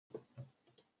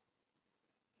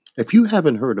If you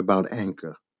haven't heard about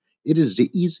Anchor, it is the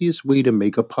easiest way to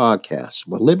make a podcast.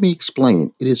 Well, let me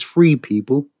explain. It is free,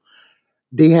 people.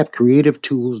 They have creative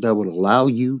tools that will allow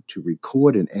you to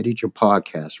record and edit your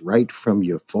podcast right from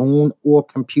your phone or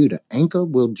computer. Anchor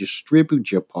will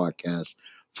distribute your podcast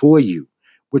for you,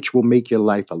 which will make your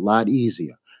life a lot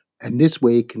easier. And this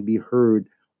way, it can be heard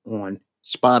on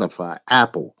Spotify,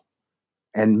 Apple,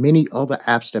 and many other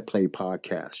apps that play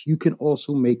podcasts. You can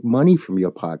also make money from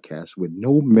your podcast with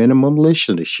no minimum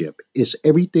listenership. It's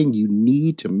everything you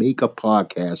need to make a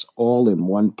podcast all in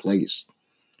one place.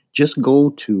 Just go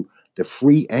to the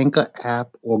free Anchor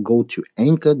app or go to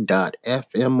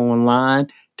anchor.fm online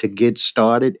to get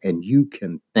started, and you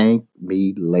can thank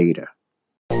me later.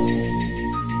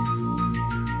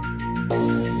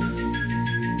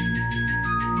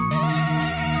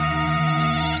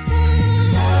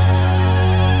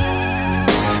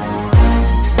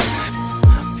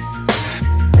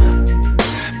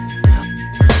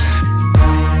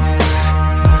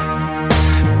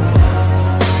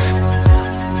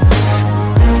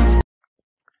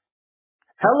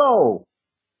 Hello,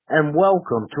 and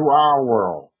welcome to Our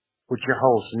World with your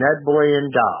hosts, Ned Boy and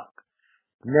Doc.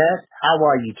 Ned, how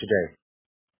are you today?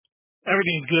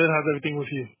 Everything's good. How's everything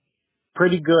with you?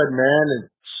 Pretty good, man.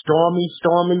 It's stormy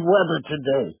weather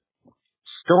today.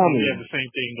 Stormy. We have the same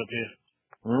thing up here.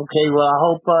 Okay, well, I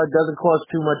hope it doesn't cause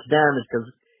too much damage because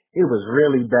it was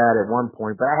really bad at one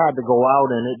point, but I had to go out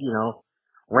and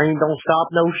rain don't stop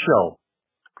no show.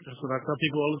 That's what I tell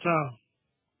people all the time.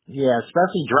 Yeah,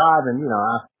 especially driving,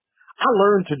 I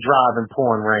learned to drive in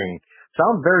pouring rain. So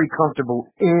I'm very comfortable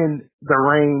in the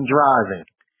rain driving.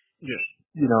 Yes.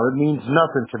 It means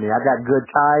nothing to me. I got good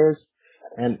tires,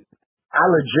 and I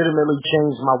legitimately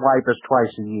change my wipers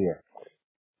twice a year.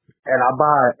 And I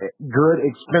buy good,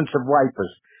 expensive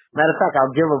wipers. Matter of fact,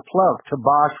 I'll give a plug to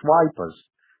Bosch wipers.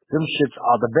 Them shits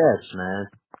are the best, man.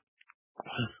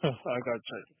 I got to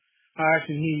check. I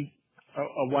actually need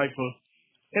a wiper.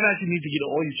 And I actually need to get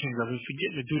an oil change. I've been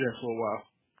forgetting to do that for a while.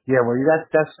 Yeah, well,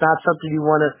 that's not something you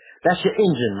want to... That's your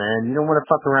engine, man. You don't want to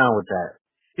fuck around with that.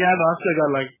 Yeah, I know. I still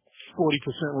got like 40%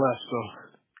 left, so...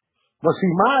 Well,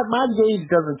 see, my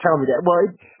gauge doesn't tell me that. Well,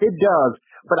 it does,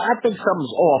 but I think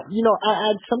something's off.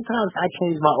 Sometimes I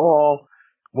change my oil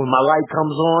when my light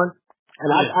comes on,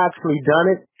 and Yeah. I've actually done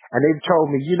it, and they've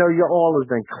told me, your oil has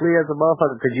been clear as a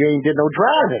motherfucker because you ain't did no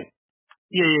driving.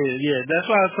 Yeah. That's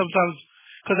why sometimes...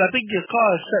 Because I think your car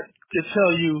is set to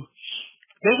tell you...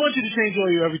 They want you to change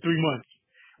oil every 3 months.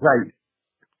 Right.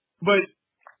 But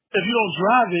if you don't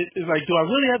drive it, it's like, do I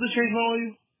really have to change my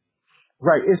oil?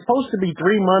 Right. It's supposed to be 3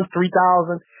 months, 3,000.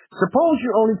 Suppose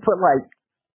you only put like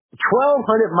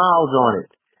 1,200 miles on it.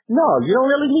 No, you don't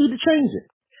really need to change it.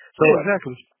 So Yeah,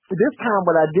 exactly. this time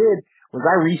what I did was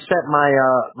I reset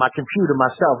my computer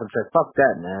myself and said, fuck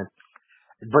that, man.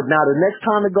 But now the next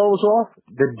time it goes off,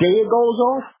 the day it goes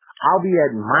off, I'll be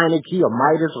at Meineke or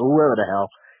Midas or whoever the hell,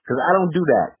 because I don't do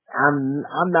that.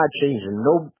 I'm not changing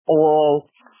no oil.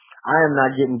 I am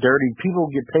not getting dirty. People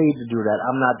get paid to do that.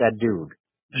 I'm not that dude.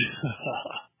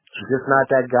 I'm just not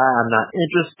that guy. I'm not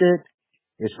interested.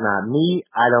 It's not me.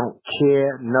 I don't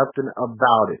care nothing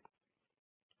about it.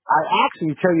 I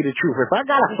actually tell you the truth. If I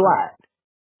got a flat,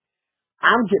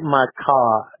 I'm getting my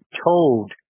car towed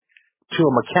to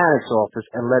a mechanic's office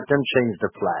and let them change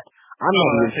the flat. I'm not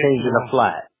even changing the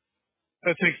flat.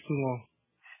 That takes too long.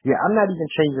 Yeah, I'm not even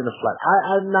changing the flat.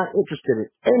 I'm not interested in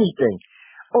anything.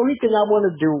 Only thing I want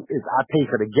to do is I pay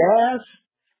for the gas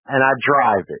and I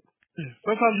drive it.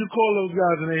 Sometimes you call those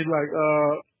guys and they like,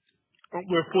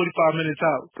 we're 45 minutes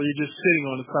out, so you're just sitting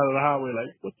on the side of the highway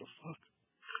like, what the fuck?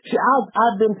 See,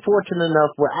 I've been fortunate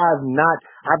enough where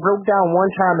I broke down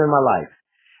one time in my life,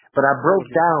 but I broke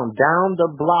down the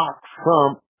block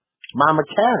from my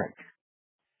mechanic.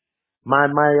 My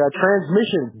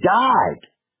transmission died.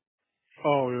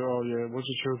 Oh yeah. What's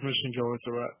the transmission go into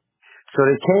that? So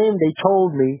they came, they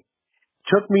told me,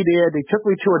 took me there, they took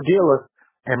me to a dealer,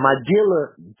 and my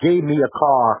dealer gave me a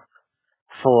car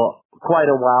for quite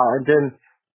a while, and then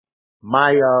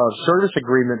my service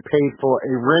agreement paid for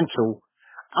a rental.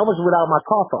 I was without my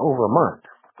car for over a month.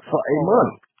 For a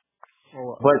month. Oh,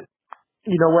 wow. But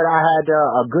you know what? I had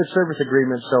a good service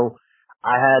agreement, so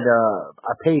I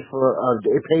paid for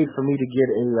it paid for me to get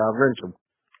a rental.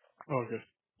 Okay.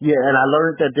 Yeah, and I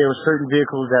learned that there were certain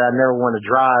vehicles that I never want to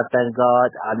drive. Thank God,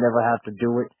 I never have to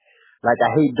do it. Like I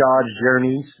hate Dodge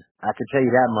Journeys. I can tell you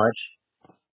that much.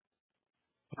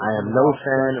 I am no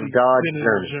fan of Dodge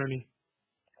Journey.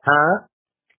 Huh?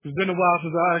 It's been a while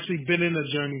since I actually been in a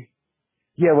journey.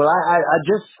 Yeah, well, I had,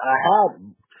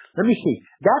 let me see.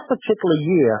 That particular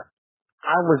year,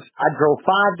 I drove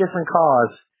 5 different cars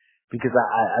because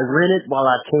I rented while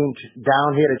I came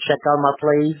down here to check out my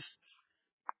place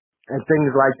and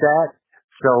things like that.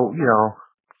 So,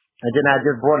 and then I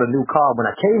just bought a new car when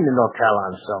I came to North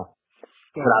Carolina. So,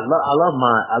 but I love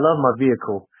my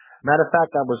vehicle. Matter of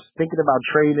fact, I was thinking about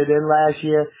trading it in last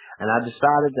year, and I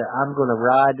decided that I'm going to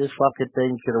ride this fucking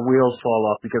thing till the wheels fall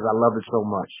off because I love it so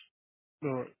much.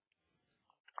 All right.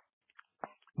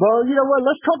 Well, you know what?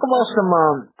 Let's talk about some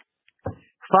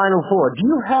Final Four. Do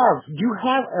you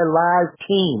have a live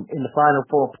team in the Final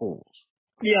Four pools?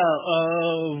 Yeah,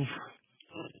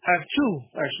 have two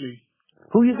actually.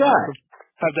 Who you got?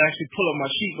 Have to actually pull up my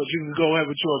sheet, but you can go ahead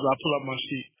with yours. I'll pull up my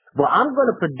sheet. Well, I'm going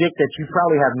to predict that you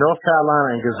probably have North Carolina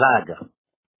and Gonzaga.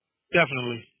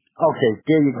 Definitely. Okay,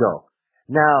 there you go.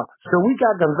 Now, so we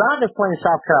got Gonzaga playing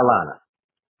South Carolina.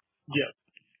 Yeah.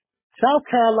 South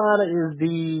Carolina is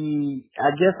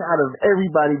I guess out of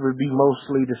everybody would be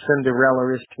mostly the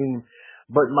Cinderella-ish team.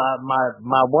 But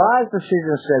my wise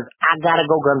decision says, I gotta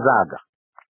go Gonzaga.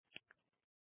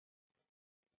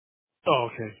 Oh,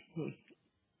 okay.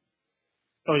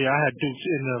 Oh, yeah, I had Duke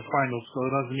in the finals, so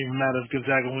it doesn't even matter if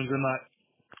Gonzaga wins or not.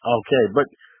 Okay, but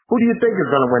who do you think is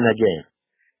gonna win that game?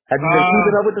 Have you been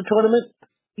keeping up with the tournament?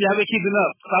 Yeah, I've been keeping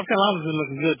up. South Carolina's been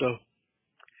looking good, though.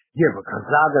 Yeah, but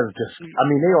Gonzaga's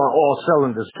they are all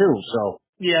cylinders too, so.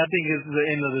 Yeah, I think it's the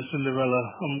end of the Cinderella.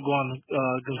 I'm going,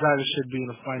 Gonzaga should be in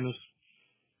the finals.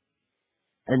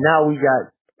 And now we got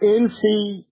NC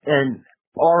and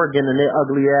Oregon in their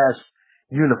ugly ass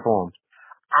uniforms.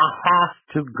 I have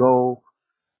to go.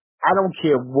 I don't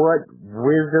care what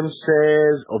wisdom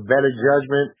says or better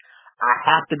judgment. I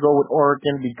have to go with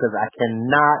Oregon because I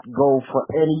cannot go for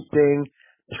anything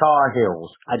Tar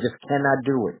Heels. I just cannot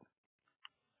do it.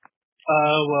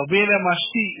 Well, being that my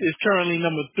sheet is currently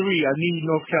number 3, I need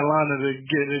North Carolina to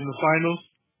get in the finals,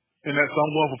 and that's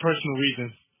I'm going for personal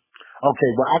reasons.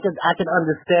 Okay, well I can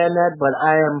understand that, but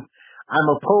I'm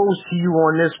opposed to you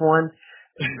on this one.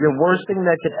 The worst thing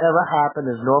that could ever happen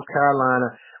is North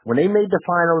Carolina. When they made the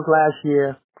finals last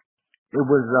year, it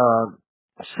was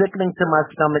sickening to my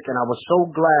stomach, and I was so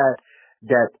glad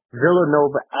that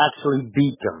Villanova actually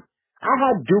beat them. I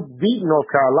had Duke beat North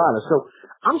Carolina, so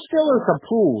I'm still in some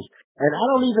pools, and I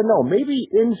don't even know. Maybe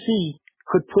NC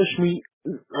could push me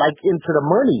like into the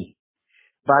money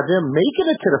by them making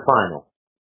it to the final.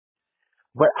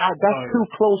 But that's too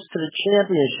close to the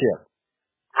championship.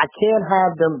 I can't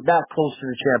have them that close to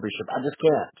the championship. I just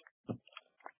can't.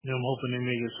 Yeah, I'm hoping they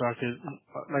make it so I could,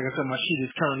 like I said, my sheet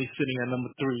is currently sitting at number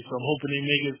 3, so I'm hoping they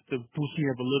make it to boost me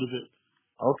up a little bit.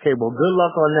 Okay, well, good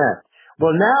luck on that.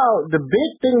 Well, now, the big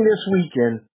thing this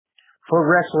weekend for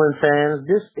wrestling fans,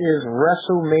 this is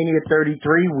WrestleMania 33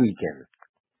 weekend.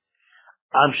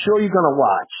 I'm sure you're going to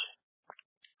watch.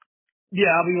 Yeah,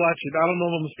 I'll be watching. I don't know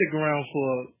if I'm going to stick around for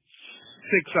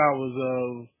 6 hours of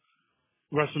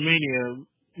WrestleMania,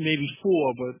 maybe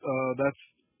 4, but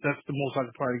that's the most I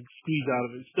could probably squeeze out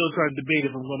of it. Still trying to debate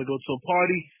if I'm going to go to a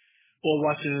party or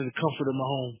watching it in the comfort of my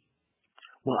home.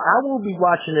 Well, I will be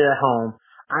watching it at home.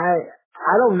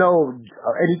 I don't know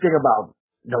anything about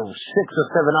 6 or 7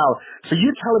 hours. So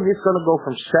you're telling me it's going to go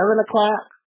from 7 o'clock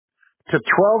to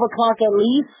 12 o'clock at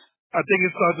least? I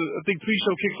think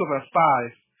pre-show kicks off at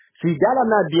 5. See, that I'm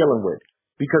not dealing with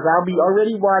because I'll be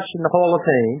already watching the Hall of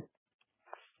Fame.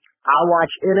 I'll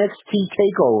watch NXT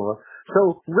TakeOver.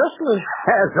 So wrestling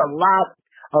has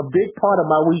a big part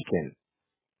of my weekend.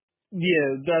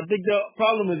 Yeah, I think the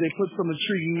problem is they put some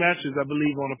intriguing matches, I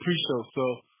believe, on a pre-show. So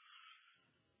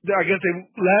I guess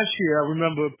last year I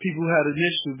remember people had an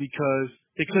issue because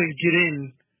they couldn't get in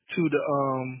to the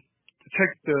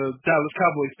Dallas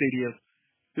Cowboys Stadium.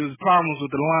 There was problems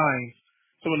with the lines.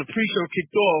 So when the pre-show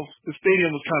kicked off, the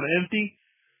stadium was kind of empty.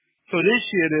 So this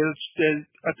year,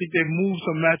 I think they've moved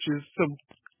some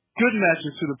good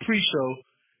matches to the pre-show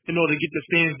in order to get the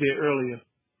fans there earlier.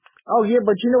 Oh yeah,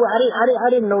 but I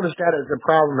didn't notice that as a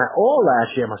problem at all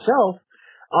last year myself.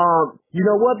 You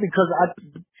know what? Because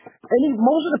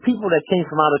most of the people that came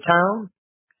from out of town,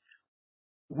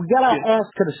 we got our ass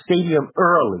to the stadium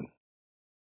early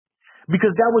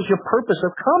because that was your purpose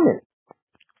of coming.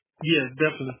 Yeah,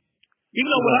 definitely. You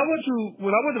know, when I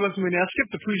went to WrestleMania, I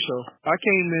skipped the pre-show. I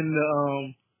came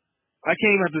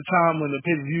at the time when the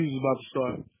pay-per-view was about to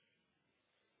start.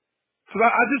 Cause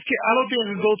I don't think I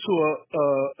can go to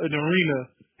an arena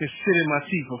and sit in my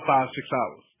seat for 5-6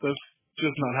 hours. That's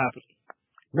just not happening.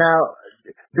 Now,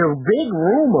 the big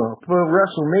rumor for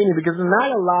WrestleMania, because there's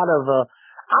not a lot of,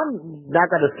 I'm not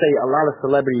going to say a lot of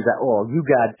celebrities at all. You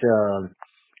got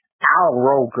Al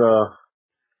Roker,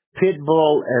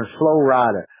 Pitbull, and Flo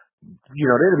Rida. You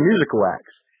know, they're the musical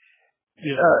acts.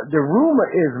 Yeah. The rumor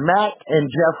is Mac and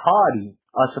Jeff Hardy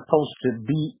are supposed to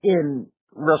be in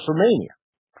WrestleMania.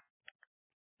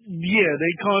 Yeah,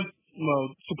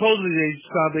 supposedly they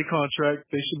signed their contract.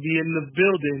 They should be in the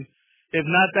building. If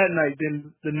not that night,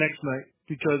 then the next night.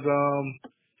 Because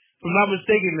if I'm not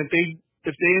mistaken,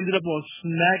 if they ended up on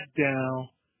SmackDown,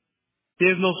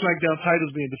 there's no SmackDown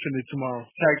titles being defended tomorrow,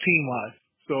 tag team wise.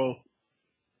 So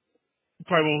you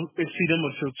probably won't see them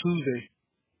until Tuesday.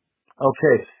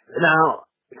 Okay. Now,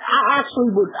 I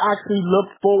would look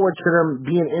forward to them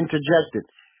being interjected.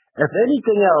 If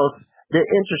anything else, they're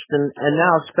interesting, and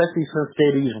now especially since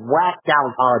they're these whacked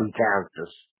out Hardy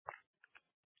characters.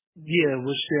 Yeah,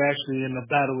 which they're actually in a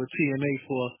battle with TNA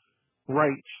for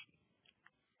rights.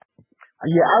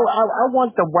 Yeah, I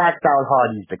want the whacked out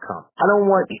Hardys to come. I don't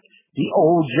want the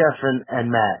old Jeff and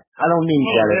Matt. I don't need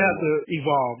that. They have to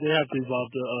evolve. They have to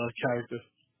evolve the character.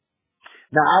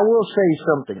 Now, I will say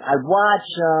something. I watch,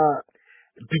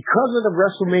 because of the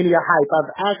WrestleMania hype,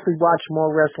 I've actually watched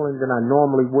more wrestling than I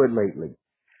normally would lately.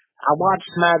 I watched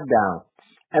SmackDown,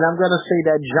 and I'm going to say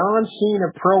that John Cena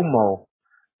promo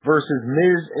versus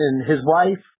Miz and his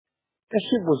wife, that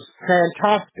shit was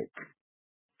fantastic.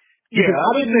 Yeah, because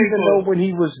I didn't even know when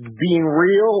he was being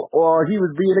real or he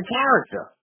was being a character.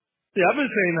 Yeah, I've been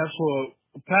saying that for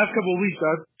the past couple of weeks.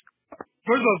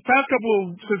 First of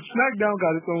all, since SmackDown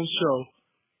got its own show,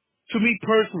 to me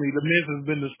personally, The Miz has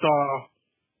been the star.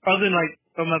 Other than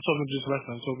I'm not talking just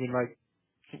wrestling, I'm talking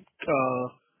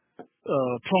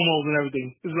promos and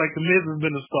everything. It's like The Miz has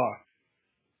been the star.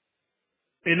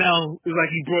 And now it's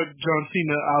like he brought John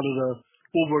Cena out of the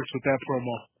woodworks with that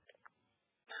promo.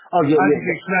 Oh, yeah, I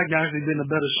think SmackDown has been a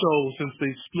better show since they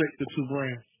split the two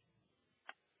brands.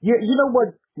 Yeah, you know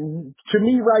what? To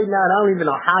me right now, I don't even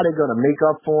know how they're going to make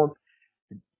up for him.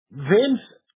 Vince,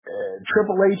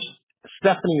 Triple H,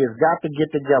 Stephanie has got to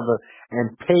get together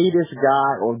and pay this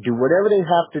guy or do whatever they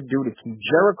have to do to keep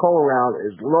Jericho around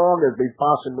as long as they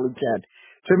possibly can.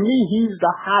 To me, he's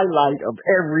the highlight of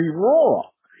every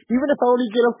Raw. Even if I only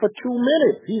get him for 2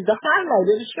 minutes, he's the highlight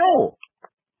of the show.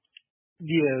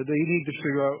 Yeah, they need to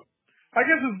figure out. I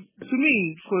guess to me,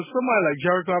 for somebody like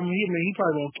Jericho, he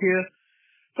probably won't care.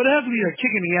 But it has to be a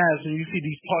kick in the ass when you see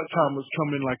these part-timers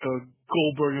come in like a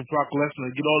Goldberg and Brock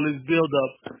Lesnar, get all this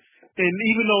build-up. And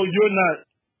even though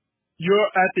you're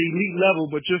at the elite level,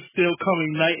 but you're still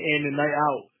coming night in and night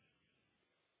out.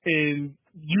 And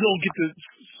you don't get the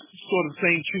sort of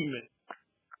same treatment.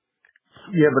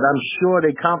 Yeah, but I'm sure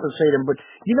they compensate him. But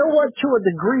you know what? To a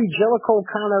degree, Jericho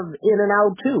kind of in and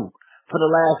out too for the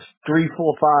last 3, 4,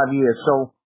 5 years.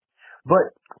 So,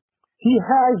 but he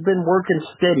has been working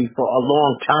steady for a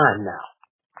long time now.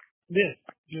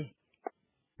 Yeah.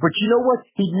 But you know what?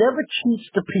 He never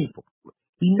cheats the people.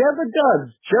 He never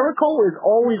does. Jericho is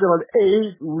always on A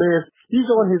list. He's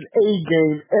on his A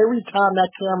game every time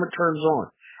that camera turns on.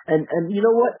 And you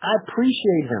know what? I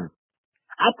appreciate him.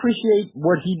 I appreciate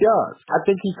what he does. I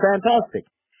think he's fantastic.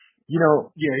 You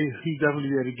know. Yeah, he's definitely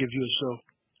there to give you a show.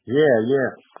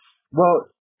 Yeah. Well,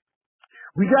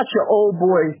 we got your old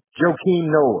boy, Joakim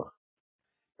Noah.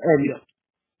 And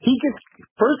he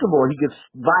first of all, he gets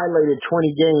violated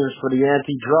 20 games for the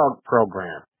anti-drug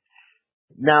program.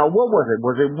 Now, what was it?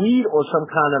 Was it weed or some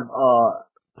kind of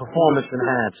performance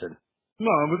enhancing?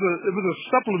 No, it was a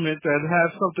supplement that has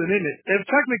something in it. And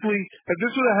technically, if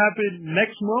this would have happened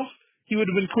next month, he would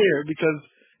have been clear because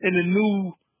in the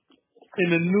new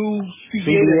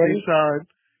CBA that they signed,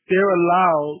 they're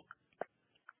allowed,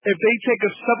 if they take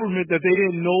a supplement that they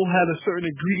didn't know had a certain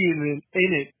ingredient in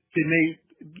it, then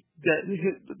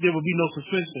there will be no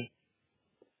suspension.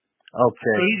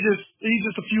 Okay. So he's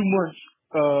just a few months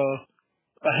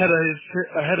ahead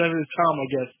of his time, I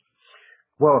guess.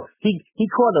 Well, he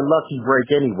caught a lucky break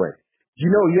anyway. You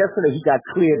know, yesterday he got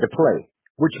cleared to play,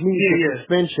 which means the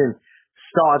suspension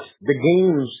starts the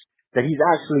games that he's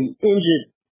actually injured.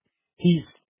 He's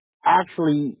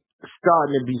actually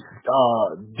starting to be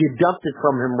deducted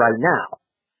from him right now.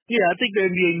 Yeah, I think the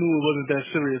NBA knew it wasn't that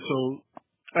serious. So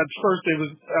at first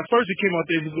it came out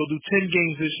they was going to do 10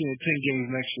 games this year and 10 games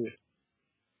next year.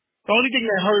 The only thing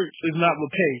that hurts is not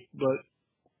with pay, but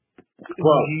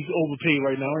he's overpaid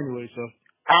right now anyway. So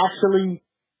actually,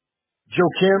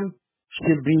 Joakim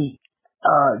should be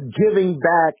giving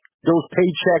back those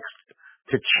paychecks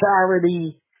to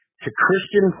charity, to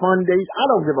Christian fund days. I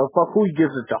don't give a fuck who he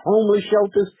gives it to, homeless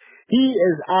shelters. He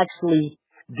is actually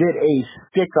did a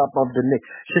stick up of the Knicks.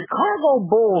 Chicago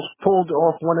Bulls pulled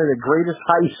off one of the greatest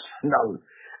heists in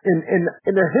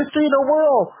the history of the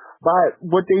world by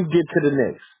what they did to the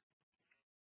Knicks.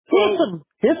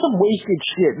 Here's some wasted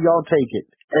shit. Y'all take it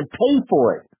and pay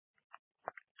for it.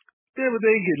 Yeah, but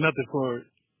they ain't get nothing for it.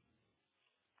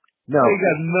 No. They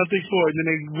got nothing for it. Then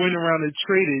they went around and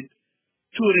traded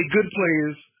two of their good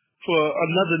players for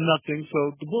another nothing. So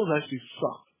the Bulls actually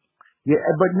suck. Yeah,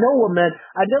 but Noah, man,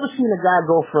 I never seen a guy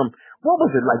go from, what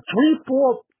was it, like 3,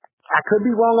 4, I could be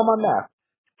wrong on my math.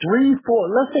 3,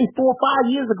 4, let's say 4 or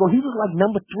 5 years ago, he was like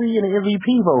number 3 in the MVP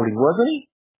voting, wasn't he?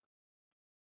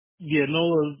 Yeah,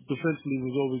 Noah defensively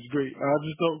was always great. I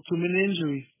just thought too many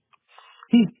injuries.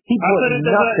 He I brought said it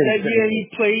nothing. that year he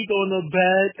played on a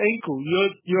bad ankle.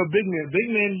 You're a big man. Big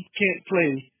men can't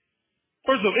play.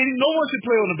 First off, no one should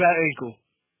play on a bad ankle.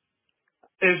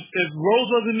 If Rose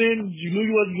wasn't in, you knew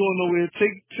you wasn't going nowhere.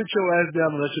 Sit your ass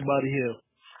down and let your body heal.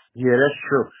 Yeah, that's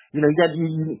true. You know,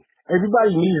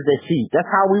 everybody needs their feet. That's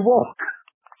how we walk.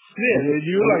 Yeah,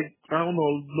 you're like, I don't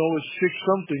know, Noah's 6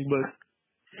 something, but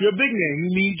you're a big man. You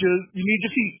need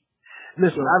your feet.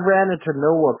 Listen, I ran into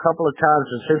Noah a couple of times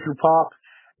in Central Park.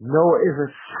 Noah is a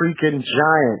freaking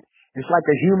giant. It's like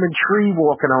a human tree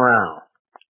walking around.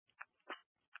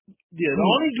 Yeah, the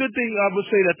only good thing I would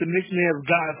say that the Knicks may have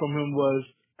gotten from him was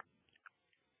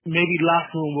maybe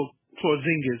locker room for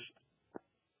Porzingis.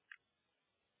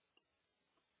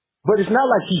 But it's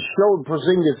not like he showed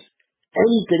Porzingis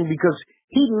anything because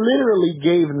he literally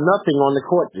gave nothing on the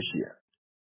court this year.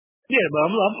 Yeah, but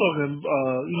I'm talking,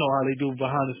 you know how they do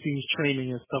behind the scenes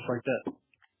training and stuff like that.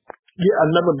 Yeah,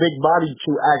 another big body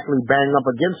to actually bang up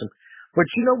against him. But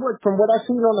you know what? From what I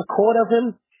seen on the court of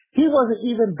him, he wasn't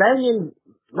even banging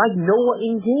like Noah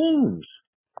in games.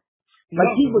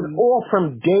 Like he was off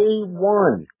from day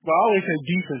one. But I always say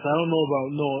defense. I don't know about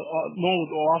Noah.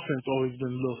 Noah's offense always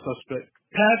been a little suspect.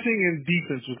 Passing and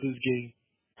defense with this game.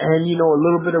 And, you know, a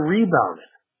little bit of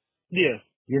rebounding. Yeah.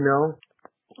 You know?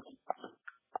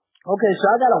 Okay, so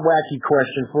I got a wacky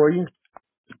question for you.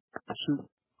 Shoot.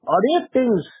 Are there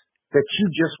things that you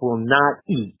just will not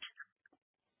eat?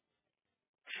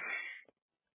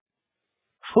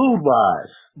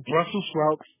 Food-wise. Brussels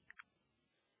sprouts.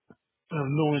 I have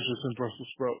no interest in Brussels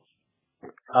sprouts.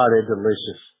 Oh, they're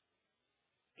delicious.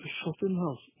 There's something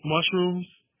else. Mushrooms.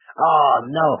 Oh,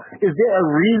 no. Is there a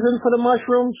reason for the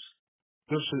mushrooms?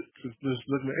 This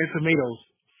and tomatoes.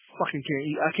 Fucking can't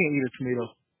eat. I can't eat a tomato.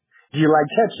 Do you like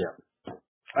ketchup?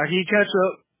 I can eat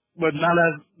ketchup, but not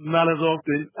as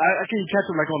often. I can eat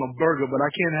ketchup like on a burger, but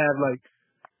I can't have like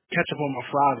ketchup on my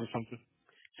fries or something.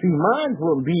 See, mine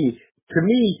would be, to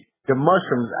me, the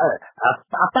mushrooms.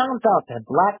 I found out that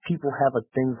black people have a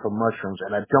thing for mushrooms,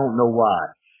 and I don't know why.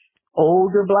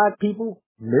 Older black people,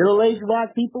 middle-aged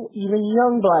black people, even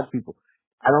young black people.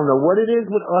 I don't know what it is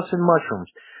with us and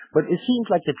mushrooms, but it seems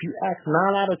like if you ask 9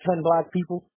 out of 10 black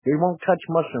people, they won't touch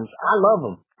mushrooms. I love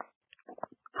them,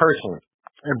 personally.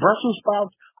 And Brussels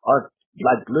sprouts are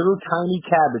like little tiny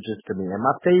cabbages to me, and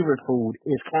my favorite food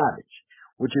is cabbage,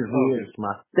 which is weird. It's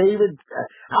my favorite.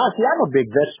 Honestly, I'm a big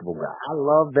vegetable guy. I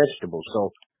love vegetables.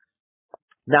 So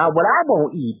now what I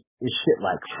won't eat is shit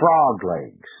like frog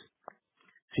legs.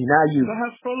 See, now you... Do I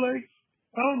have frog legs?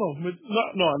 I don't know.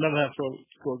 No, I never had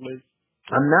frog legs.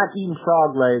 I'm not eating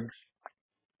frog legs.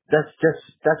 That's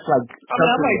like... I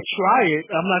mean, I might try it.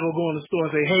 I'm not going to go in the store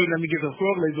and say, hey, let me get some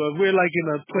frog legs. Or if we're like in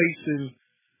a place and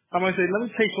I might say, let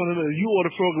me taste one of those. You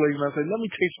order frog legs, and I say, let me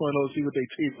taste one of those, see what they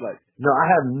taste like. No, I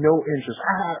have no interest.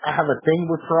 I have a thing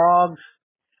with frogs.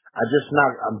 I'm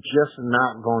just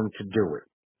not going to do it.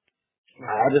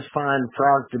 I just find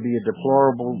frogs to be a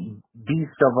deplorable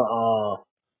beast of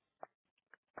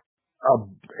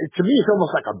to me, it's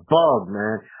almost like a bug,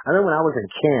 man. I remember when I was in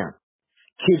camp,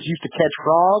 kids used to catch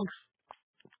frogs,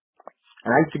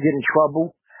 and I used to get in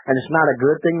trouble, and it's not a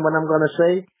good thing what I'm going to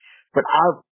say, but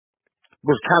I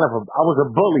was a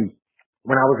bully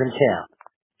when I was in camp.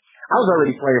 I was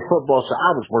already playing football, so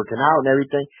I was working out and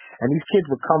everything, and these kids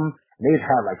would come, and they'd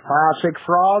have like 5, 6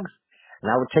 frogs,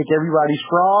 and I would take everybody's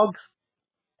frogs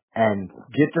and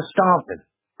get to stomping.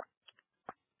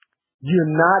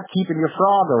 You're not keeping your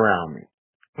frog around me.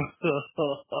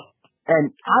 And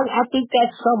I think that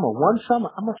one summer,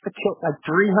 I must have killed like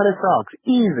 300 frogs,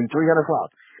 easily 300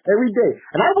 frogs, every day.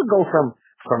 And I would go from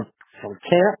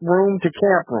camp room to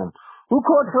camp room. Who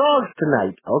caught frogs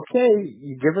tonight? Okay,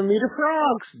 you're giving me the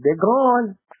frogs. They're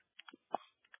gone.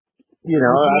 You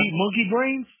know. Monkey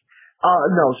brains?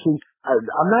 No, see,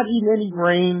 I'm not eating any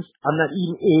brains. I'm not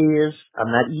eating ears.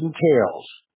 I'm not eating tails.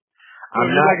 I'm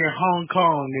not like in Hong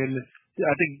Kong, and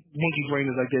I think monkey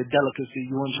brain is like their delicacy.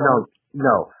 You want to try?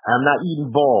 No, I'm not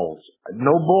eating balls.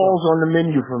 No balls on the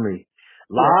menu for me.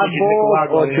 Live balls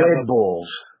or dead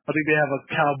balls. I think they have a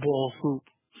cow ball soup.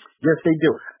 Yes, they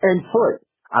do. And foot.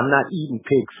 I'm not eating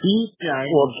pig feet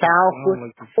or cow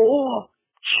foot or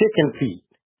chicken feet.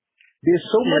 There's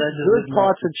so much good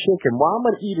parts of chicken. Why am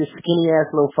I going to eat a skinny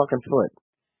ass little fucking foot?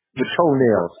 with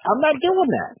toenails. I'm not doing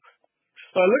that.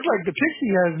 It looks like the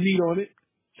pixie has meat on it.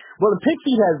 Well, the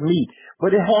pixie has meat,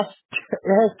 but it has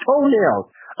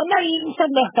toenails. I'm not eating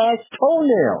something that has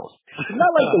toenails. It's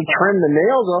not like they trim the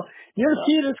nails off. You ever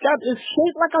see it? It's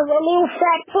shaped like a little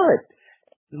fat foot.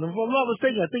 And if I'm not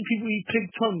mistaken, I think people eat pig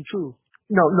tongue too.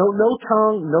 No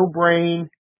tongue, no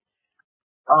brain.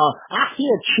 I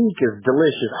hear cheek is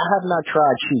delicious. I have not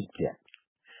tried cheek yet.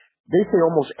 They say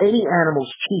almost any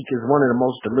animal's cheek is one of the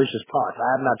most delicious parts. I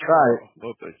have not tried it.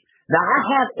 No, thank you. Now, I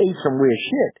have ate some weird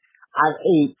shit. I've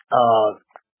ate,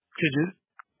 pigeon.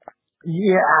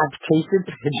 Yeah, I've tasted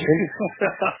pigeon.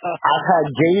 I've had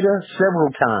gator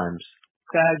several times.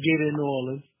 I had gator in New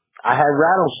Orleans. I had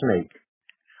rattlesnake.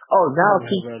 Oh, now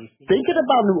thinking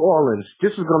about New Orleans,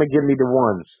 this is going to give me the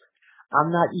ones.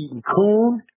 I'm not eating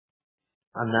coon.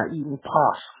 I'm not eating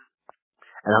possum.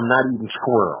 And I'm not eating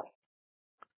squirrel.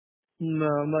 No,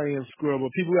 I'm not eating squirrel, but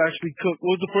people actually cook.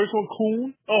 What was the first one?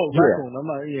 Coon? Oh, raccoon. I'm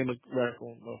not eating a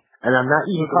raccoon, no. And I'm not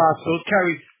eating possum.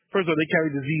 First of all, they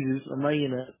carry diseases. I'm not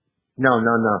eating that. No.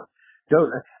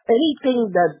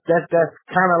 Anything that's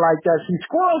kind of like that. See,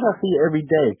 squirrels I see every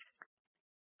day.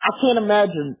 I can't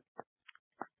imagine,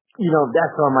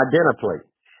 that's on my dinner plate.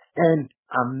 And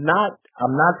I'm not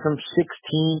from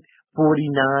 1649,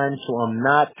 so I'm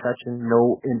not touching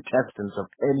no intestines of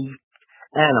any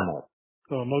animal.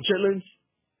 Oh, no chitlins?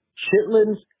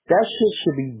 Chitlins, that shit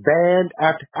should be banned.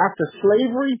 After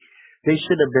slavery, they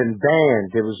should have been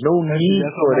banned. There was no need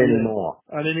for it anymore.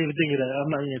 I didn't even think of that.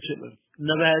 I'm not eating chitlins.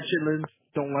 Never had chitlins.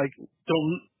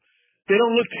 They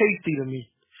don't look tasty to me.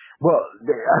 Well,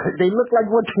 they look like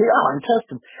what they are,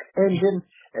 intestines. And then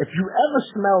if you ever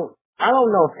smell, I don't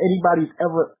know if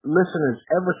listeners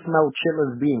ever smelled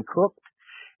chitlins being cooked.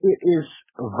 It is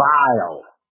vile.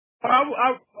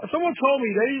 Someone told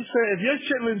me, they said if your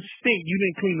chitlins stink, you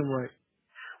didn't clean them right.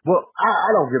 Well, I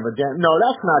don't give a damn. No,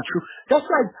 that's not true. That's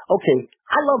like, okay,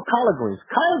 I love collard greens.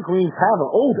 Collard greens have an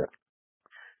odor.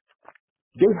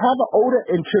 They have an odor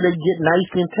until they get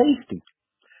nice and tasty.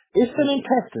 It's an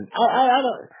intestine. I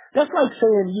don't, that's like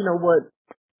saying, you know what,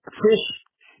 fish,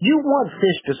 you want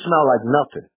fish to smell like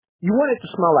nothing. You want it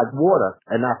to smell like water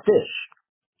and not fish.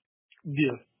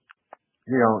 Yeah.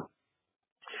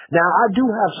 Now I do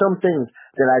have some things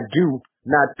that I do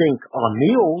not think are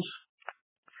meals.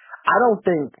 I don't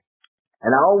think,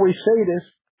 and I always say this,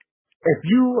 if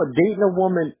you are dating a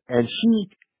woman and she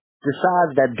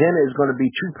decides that dinner is going to be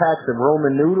 2 packs of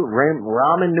ramen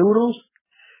noodles,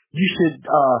 you should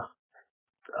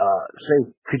say,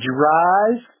 could you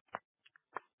rise,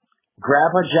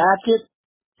 grab her jacket,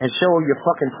 and show her your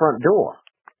fucking front door.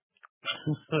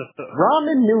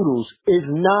 Ramen noodles is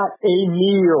not a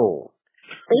meal.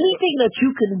 Anything that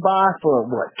you can buy for,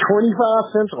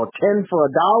 25 cents or 10 for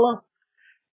 $1,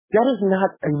 that is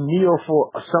not a meal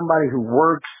for somebody who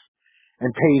works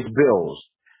and pays bills.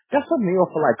 That's a meal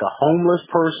for like a homeless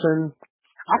person.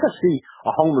 I could see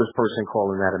a homeless person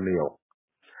calling that a meal.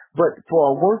 But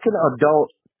for a working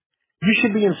adult, you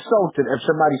should be insulted if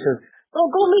somebody says, oh,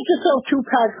 go make yourself 2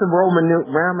 packs of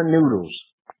ramen noodles.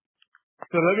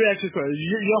 So let me ask you a question.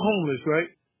 You're homeless, right?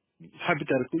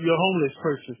 Hypothetical. You're a homeless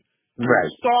person. Right.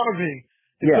 You're starving.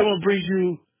 If someone brings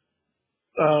you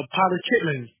a pot of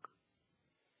chitlins,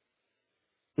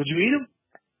 would you eat them?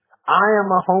 I am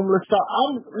a homeless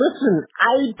dog. Listen,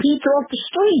 I eat pizza off the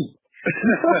street.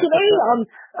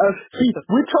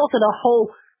 We're talking I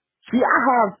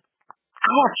have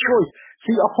choice.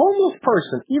 See, a homeless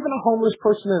person, even a homeless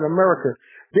person in America,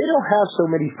 they don't have so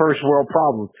many first world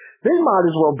problems. They might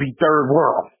as well be third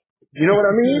world. You know what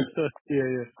I mean?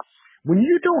 Yeah. When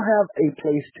you don't have a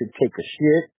place to take a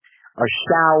shit, a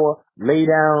shower, lay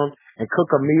down, and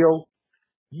cook a meal,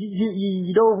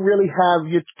 you don't really have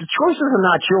the choices are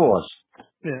not yours.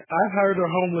 Yeah, I've heard a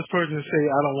homeless person say,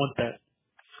 "I don't want that."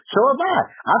 So have I.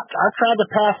 I've tried to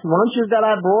pass lunches that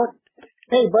I brought.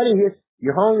 Hey, buddy,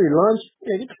 you're hungry? Lunch?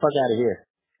 Yeah, get the fuck out of here.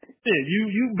 Yeah,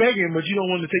 you begging, but you don't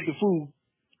want to take the food.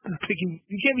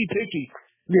 You can't be picky.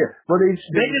 Yeah, but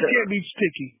beggars can't be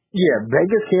picky. Yeah,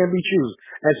 beggars can't be choosy.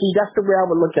 And see, that's the way I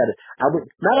would look at it.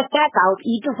 Matter of fact, I would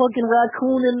eat the fucking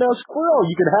raccoon and the squirrel.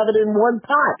 You could have it in one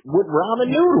pot with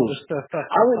ramen noodles.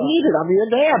 I would eat it. I mean,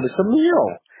 damn, it's a meal.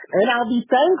 And I'll be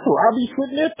thankful. I'll be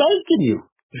sitting there thanking you.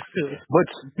 But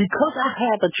because I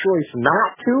had the choice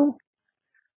not to,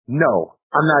 no,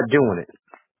 I'm not doing it.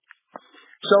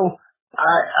 So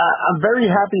I'm very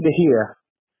happy to hear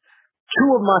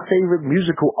 2 of my favorite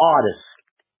musical artists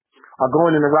are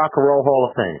going in the Rock and Roll Hall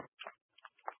of Fame.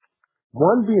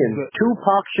 One being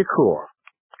Tupac Shakur.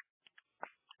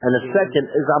 And the second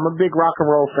is, I'm a big rock and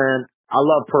roll fan. I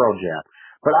love Pearl Jam.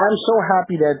 But I'm so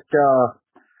happy that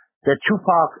that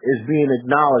Tupac is being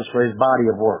acknowledged for his body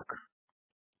of work.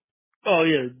 Oh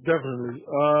yeah, definitely.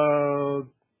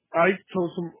 I told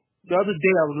the other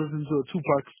day I was listening to a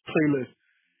Tupac playlist,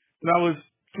 and I was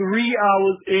 3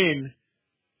 hours in,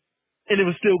 and it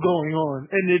was still going on,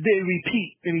 and it didn't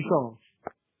repeat any songs.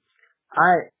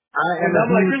 And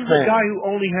I'm like, this is a guy who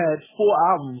only had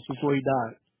 4 albums before he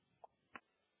died.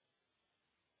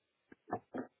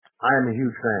 I am a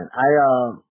huge fan.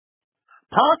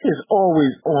 Pac is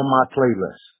always on my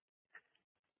playlist.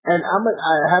 And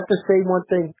I have to say one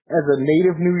thing, as a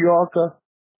native New Yorker,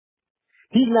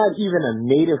 he's not even a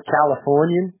native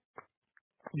Californian.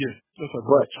 Yeah, that's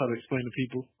what I try to explain to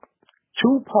people.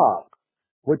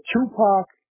 What Tupac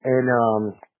and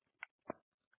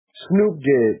Snoop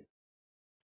did.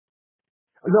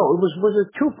 No, it was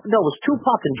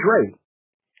Tupac and Dre.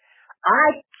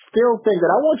 I still think that,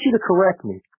 I want you to correct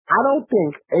me, I don't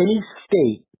think any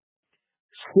city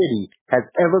has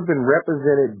ever been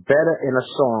represented better in a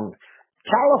song.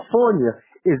 California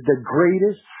is the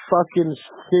greatest fucking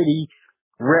city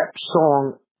rap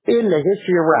song in the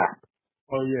history of rap.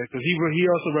 Oh yeah, because he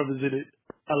also represented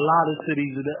a lot of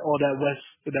cities in all that west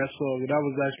in that song, and that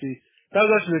was actually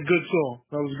a good song.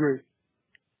 That was great.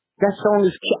 That song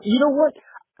is, you know what?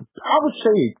 I would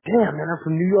say, damn man, I'm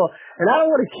from New York, and I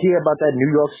don't want to care about that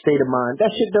New York state of mind.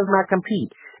 That shit does not compete.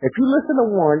 If you listen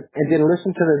to one and then listen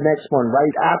to the next one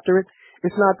right after it,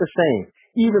 it's not the same.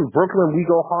 Even Brooklyn, We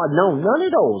Go Hard. No, none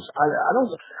of those.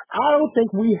 I don't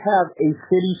think we have a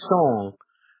city song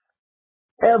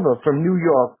ever from New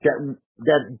York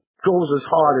that goes as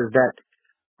hard as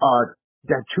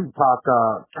that Tupac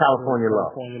California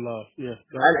Love. California Love, yeah.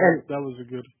 That was a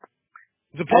good.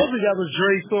 Supposedly that was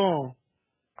Dre's song,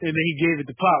 and then he gave it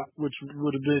to Pac, which is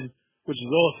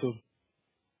awesome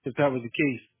if that was the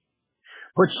case.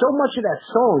 But so much of that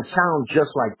song sounds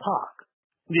just like Pac.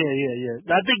 Yeah.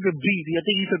 I think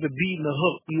he said the beat and the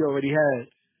hook he already had.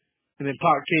 And then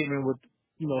Pac came in with,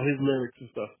 his lyrics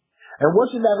and stuff. And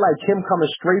wasn't that like him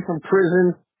coming straight from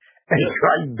prison and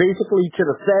like basically to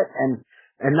the set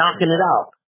and knocking it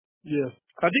out? Yeah.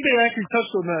 I think they actually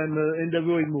touched on that in the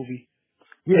NWA movie.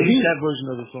 Yeah, that version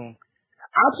of the song.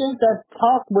 I think that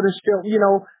Pac would have still, he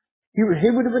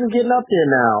would have been getting up there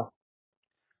now.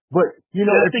 But,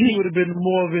 I think he would have been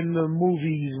more in the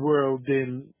movies world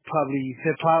than probably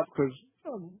hip-hop, because,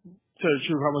 tell the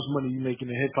truth, how much money you make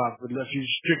in the hip-hop, unless you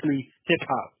strictly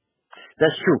hip-hop.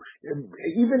 That's true.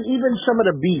 Even some of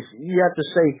the beats, you have to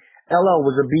say, LL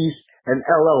was a beast, and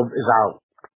LL is out.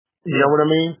 You know what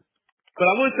I mean? But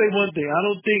I would say one thing. I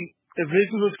don't think, if this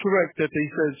was correct, that they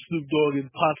said Snoop Dogg and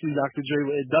possibly Dr. Dre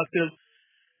were inductive,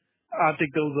 I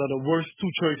think those are the worst two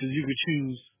choices you could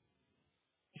choose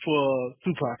for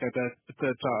Tupac at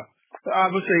that time.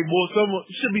 I would say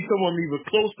should be someone either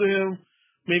close to him,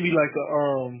 maybe like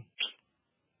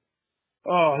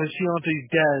his fiance's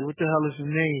dad. What the hell is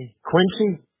his name?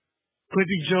 Quincy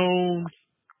Jones,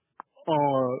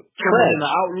 someone in the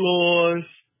Outlaws,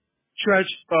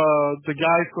 Tretch, the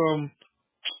guy from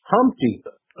Humpty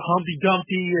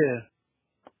Dumpty, yeah.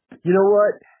 You know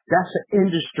what? That's an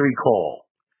industry call.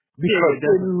 Because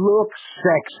it looks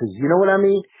sexy. You know what I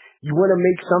mean? You want to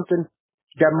make something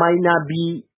that might not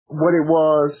be what it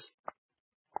was.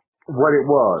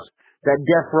 That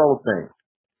Death Row thing.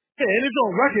 Yeah, and it's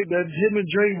on record that him and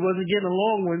Dre wasn't getting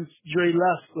along when Dre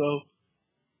left, so.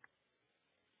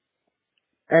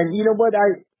 And you know what? I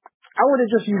would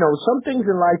have just, some things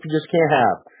in life you just can't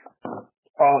have.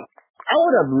 I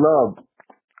would have loved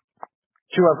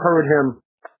to have heard him,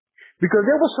 because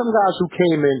there were some guys who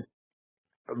came in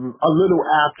a little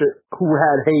after, who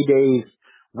had heydays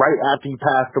right after he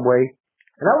passed away.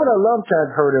 And I would have loved to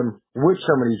have heard him with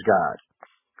some of these guys.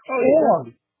 Oh,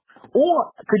 yeah.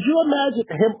 Or could you imagine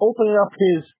him opening up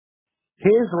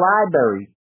his library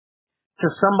to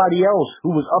somebody else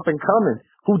who was up and coming,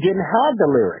 who didn't have the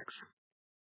lyrics?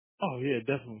 Oh, yeah,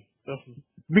 definitely.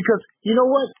 Because, you know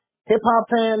what? Hip-hop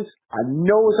fans, I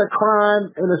know it's a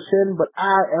crime and a sin, but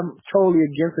I am totally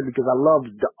against it because I love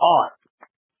the art.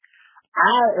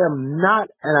 I am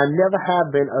not, and I never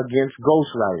have been, against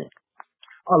ghostwriting.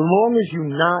 As long as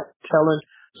you're not telling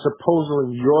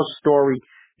supposedly your story,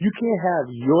 you can't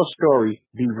have your story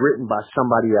be written by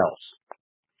somebody else.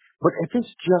 But if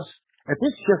it's just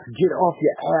get off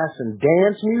your ass and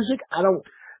dance music,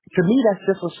 to me that's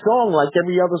just a song like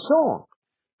every other song.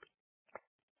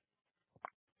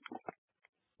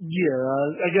 Yeah,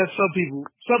 I guess some people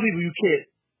you can't.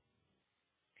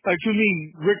 Like, to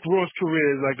me, Rick Ross'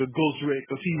 career is like a ghost Rick,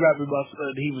 because he rapped about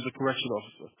he was a correction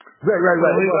officer. Right.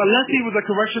 Unless he was a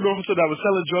correction officer that was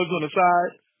selling drugs on the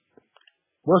side.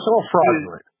 Well, it's all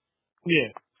fraudulent. Yeah.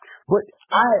 But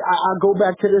I go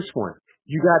back to this one.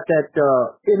 You got that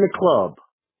In the Club.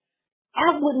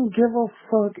 I wouldn't give a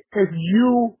fuck if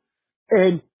you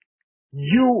and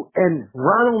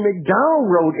Ronald McDonald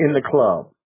wrote In the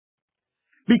Club.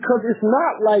 Because it's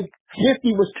not like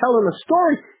 50 was telling a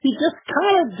story. He just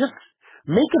kind of just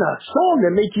making a song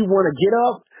that make you want to get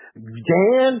up,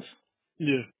 dance.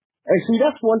 Yeah. And see,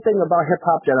 that's one thing about hip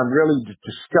hop that I'm really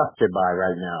disgusted by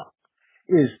right now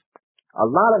is a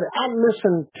lot of it. I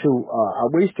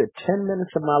wasted 10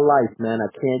 minutes of my life, man.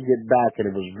 I can't get back, and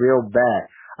it was real bad.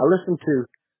 I listened to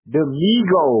the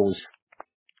Migos,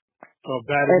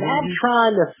 and I'm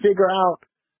trying to figure out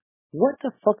what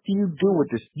the fuck do you do with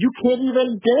this? You can't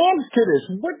even dance to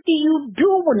this. What do you do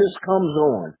when this comes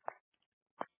on?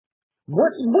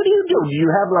 What do you do? Do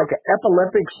you have like an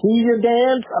epileptic seizure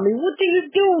dance? I mean, what do you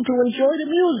do to enjoy the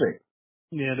music?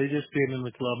 Yeah, they just stand in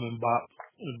the club and bop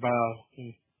and bow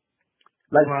and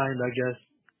like, grind, I guess.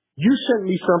 You sent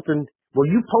me something. Well,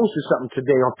 you posted something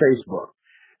today on Facebook.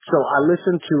 So I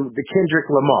listened to the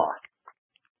Kendrick Lamar.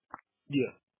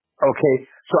 Yeah. Okay,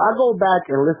 so I go back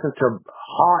and listen to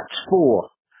Hearts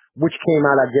 4, which came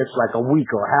out, I guess, like a week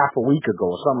or half a week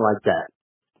ago or something like that.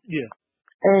 Yeah.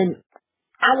 And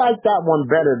I like that one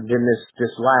better than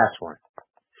this last one.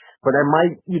 But I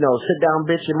might, sit down,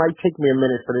 bitch, it might take me a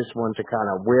minute for this one to kind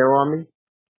of wear on me.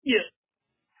 Yeah.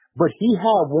 But he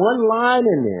had one line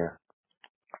in there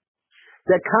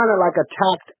that kind of like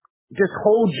attacked this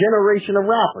whole generation of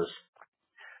rappers.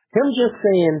 Him just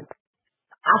saying,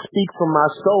 I speak from my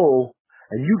soul,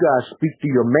 and you guys speak through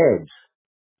your meds.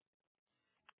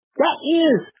 That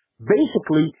is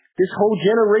basically this whole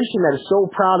generation that is so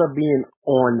proud of being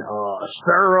on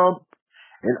syrup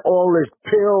and all this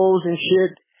pills and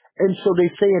shit, and so they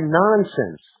saying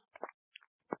nonsense.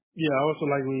 Yeah, I also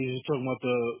like when you were talking about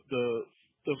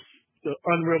the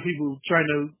unreal people trying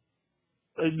to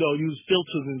use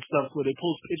filters and stuff where they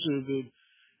post pictures and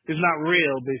it's not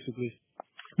real, basically.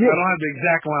 Yeah. I don't have the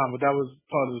exact line, but that was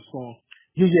part of the song.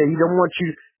 Yeah, you don't want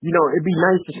it'd be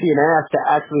nice to see an ass that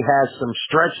actually has some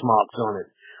stretch marks on it.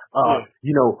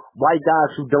 White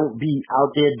guys who don't be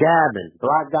out there dabbing,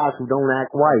 black guys who don't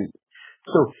act white.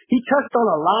 So he touched on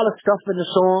a lot of stuff in the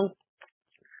song.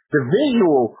 The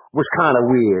visual was kind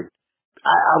of weird.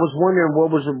 I was wondering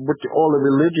what was with all the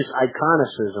religious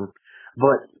iconicism,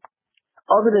 but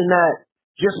other than that,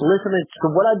 just listening to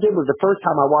what I did was the first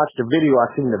time I watched the video,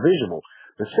 I seen the visual.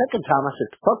 The second time I said,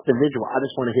 fuck the visual, I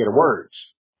just want to hear the words.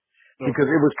 Because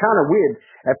it was kind of weird.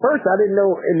 At first I didn't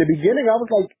know, in the beginning I was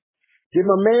like, did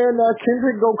my man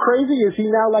Kendrick go crazy? Is he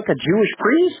now like a Jewish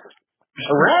priest?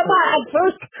 A rabbi at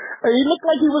first? He looked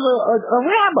like he was a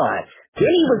rabbi. Then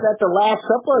he was at the Last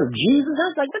Supper of Jesus. I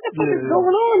was like, what the fuck is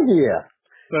going on here?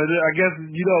 But I guess,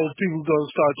 people going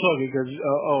to start talking because,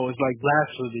 it's like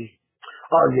blasphemy.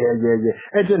 Oh, yeah.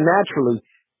 And then naturally,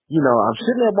 I'm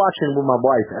sitting there watching with my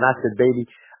wife, and I said, baby,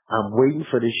 I'm waiting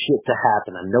for this shit to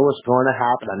happen. I know it's going to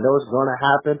happen.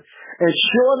 And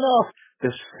sure enough,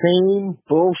 the same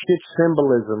bullshit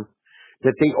symbolism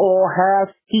that they all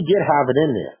have, he did have it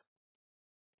in there.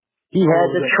 He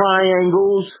had the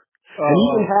triangles, and he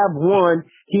didn't have one.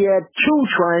 He had two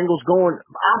triangles going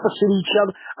opposite each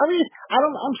other. I mean,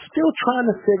 I'm still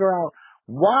trying to figure out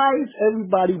why is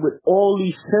everybody with all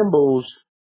these symbols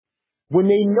when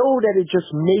they know that it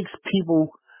just makes people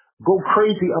go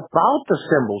crazy about the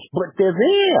symbols, but they're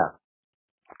there.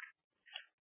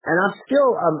 And I'm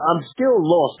still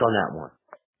lost on that one.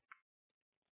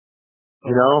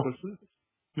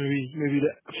 Maybe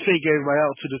to fake everybody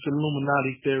out to this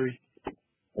Illuminati theory.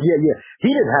 Yeah. He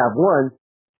didn't have one.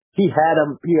 He had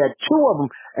two of them,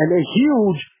 and they're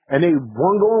huge, and they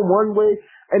one going one way,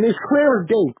 and it's clear as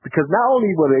day, because not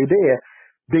only were they there,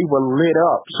 they were lit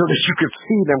up so that you could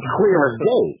see them clear as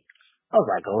day. I was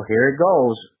like, oh, here it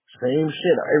goes. Same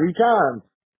shit every time.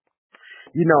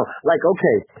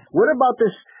 Okay, what about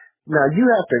this? Now, you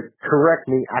have to correct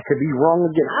me. I could be wrong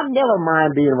again. I never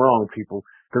mind being wrong, people,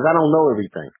 because I don't know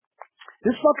everything.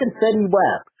 This fucking Fetty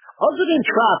Wap, other than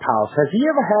Trap House, has he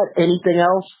ever had anything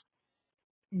else?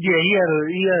 Yeah, he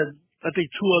had, I think,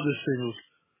 two other singles.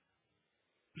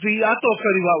 See, I thought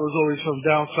Fetty Wap was always from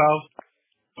down south.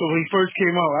 So when he first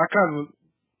came out,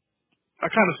 I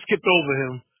kind of skipped over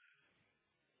him.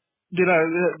 Then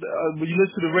when you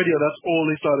listen to the radio, that's all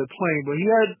they started playing. But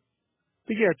I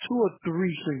think he had two or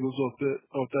three singles off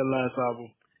that last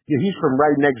album. Yeah, he's from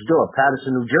right next door,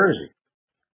 Patterson, New Jersey.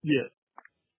 Yeah.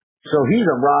 So he's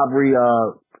a robbery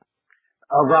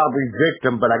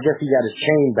victim, but I guess he got his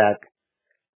chain back.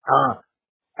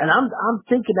 And I'm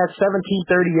thinking that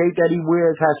 1738 that he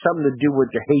wears has something to do with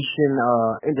the Haitian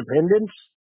independence.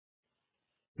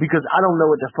 because I don't know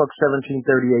what the fuck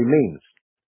 1738 means.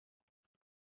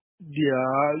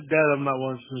 Yeah, that I'm not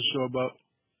 100% sure about.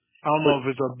 I don't know if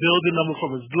it's a building number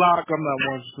from his block. I'm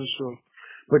not 100% sure.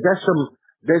 But they're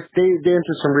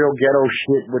into some real ghetto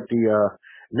shit with the,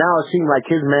 now it seems like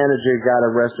his manager got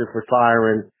arrested for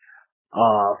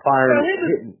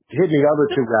hitting the other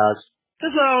two guys.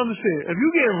 That's what I don't understand. If you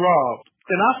get robbed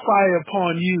and I fire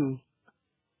upon you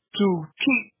to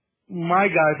keep my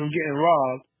guy from getting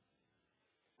robbed,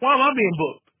 why am I being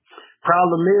booked?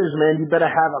 Problem is, man, you better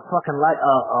have a fucking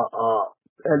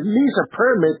at least a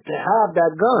permit to have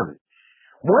that gun.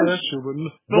 That's true, but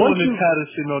no one in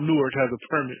Patterson or Newark has a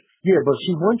permit. Yeah, but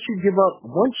see, once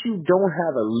you don't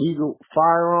have a legal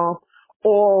firearm,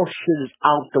 all shit is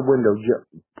out the window.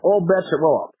 All bets are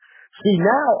off. See,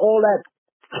 now all that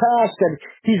cash that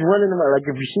he's running around, like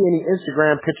if you see any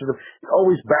Instagram pictures of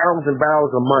always barrels and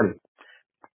barrels of money.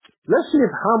 Let's see if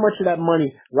how much of that money,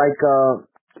 like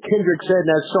Kendrick said in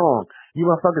that song, you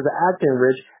motherfuckers are acting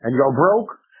rich and you're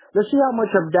broke. Let's see how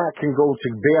much of that can go to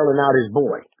bailing out his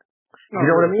boy. You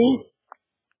know what I mean?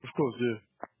 Of course, yeah.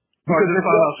 Because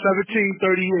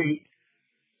 1738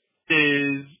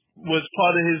 was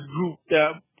part of his group,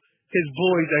 that his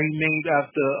boys that he named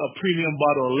after a premium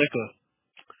bottle of liquor.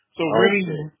 So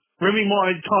Remy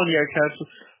Martin Cognac has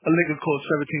a liquor called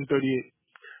 1738.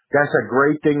 That's a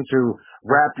great thing to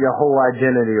wrap your whole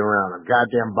identity around, a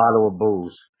goddamn bottle of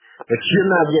booze. That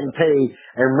you're not getting paid,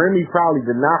 and Remy probably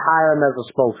did not hire him as a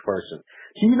spokesperson.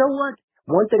 So you know what?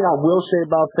 One thing I will say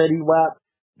about Fetty Wap,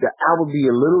 that I would be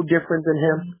a little different than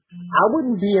him. I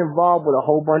wouldn't be involved with a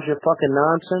whole bunch of fucking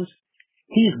nonsense.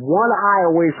 He's one eye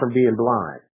away from being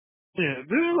blind. Yeah,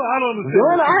 this is what I don't understand.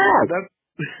 One eye!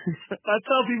 I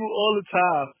tell people all the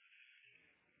time.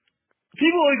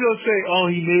 People always gonna say, oh,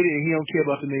 he made it and he don't care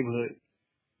about the neighborhood.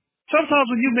 Sometimes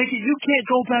when you make it, you can't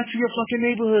go back to your fucking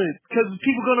neighborhood because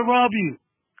people gonna rob you.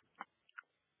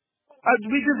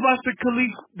 We just watched the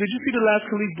Khalif. Did you see the last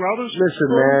Khalif Brothers? Listen,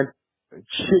 man,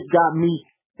 shit got me.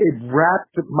 It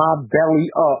wrapped my belly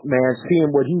up, man,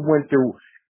 seeing what he went through,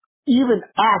 even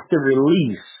after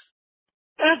release.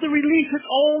 After release, his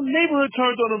own neighborhood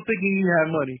turned on him thinking he had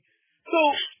money. So,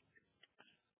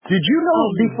 did you know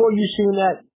before you seen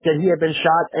that he had been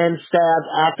shot and stabbed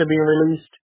after being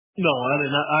released? No, I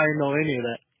didn't know any of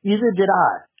that. Neither did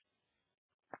I.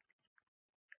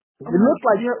 It looked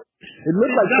like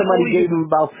somebody gave him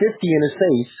about 50 in his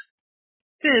face.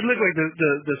 Yeah, it looked like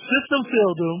the system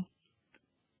failed him.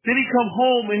 Then he come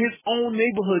home in his own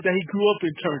neighborhood that he grew up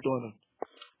in turned on him.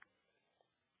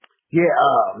 Yeah,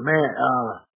 man,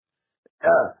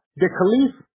 the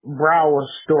Khalif Brower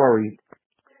story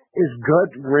is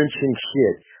gut-wrenching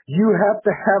shit. You have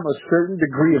to have a certain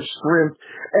degree of strength,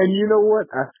 and you know what?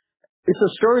 It's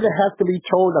a story that has to be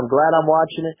told. I'm glad I'm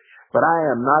watching it, but I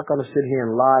am not going to sit here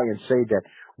and lie and say that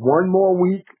one more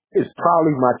week is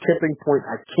probably my tipping point.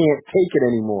 I can't take it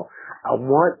anymore. I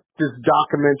want this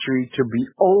documentary to be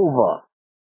over.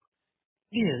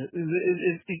 Yeah,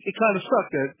 it kind of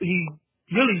sucked that he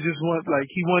really just wanted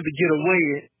to get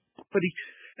away, but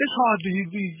it's hard to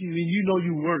you know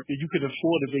you work and you can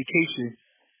afford a vacation,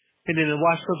 and then to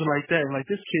watch something like that and like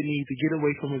this kid needs to get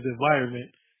away from his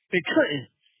environment. They couldn't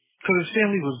because his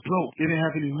family was broke. They didn't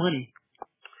have any money.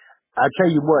 I tell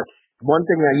you what, one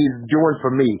thing that he's doing for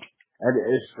me, and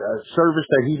it's a service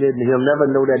that he'll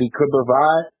never know that he could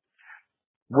provide.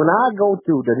 When I go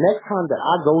through, the next time that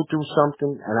I go through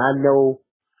something and I know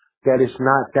that it's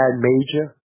not that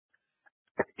major,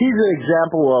 he's an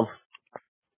example of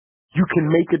you can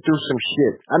make it through some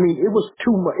shit. I mean, it was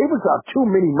too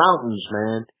many mountains,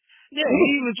 man. Yeah, he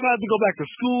even tried to go back to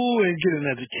school and get an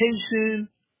education.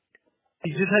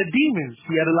 He just had demons.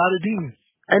 He had a lot of demons.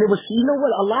 And it was, you know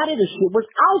what, a lot of this shit was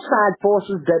outside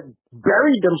forces that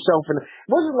buried themselves in it.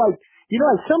 It wasn't like,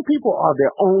 like some people are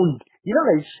their own,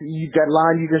 that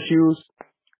line you just used,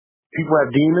 people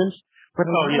have demons, but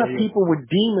a lot of people with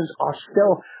demons are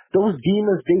still, those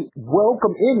demons, they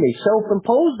welcome in, they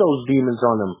self-impose those demons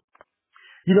on them.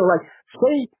 Like,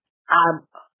 say I'm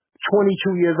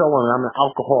 22 years old and I'm an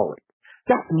alcoholic.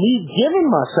 That's me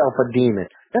giving myself a demon.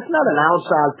 That's not an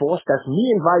outside force, that's me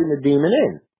inviting the demon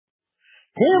in.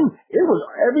 It was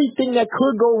everything that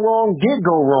could go wrong did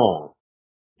go wrong.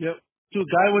 Yep. So a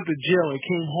guy went to jail and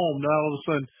came home. Now all of a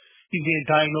sudden he's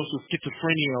getting diagnosed with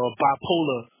schizophrenia or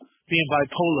being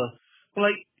bipolar.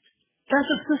 Like, that's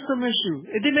a system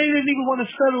issue. And then they didn't even want to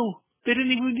settle. They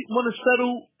didn't even want to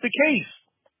settle the case.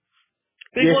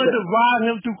 They wanted to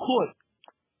ride him through court.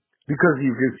 Because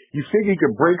you figure you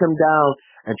could break him down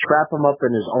and trap him up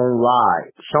in his own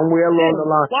lie. Somewhere along the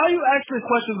line. Why are you asking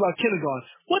questions about kindergarten?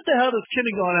 What the hell does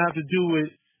kindergarten have to do with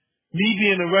me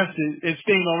being arrested and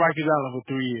staying on Rikers Island for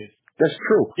 3 years. That's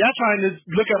true. Y'all trying to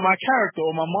look at my character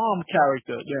or my mom's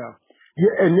character. Yeah.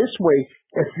 Yeah, and this way,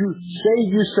 if you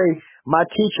say my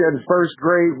teacher in first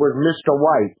grade was Mr.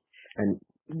 White, and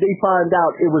they find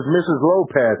out it was Mrs.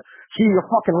 Lopez, she's a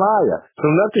fucking liar. So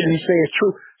nothing you say is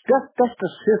true. That's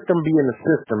the system being the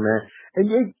system, man. And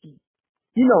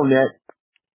you know, Ned,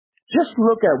 just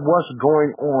look at what's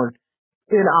going on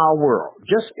in our world.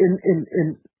 Just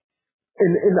in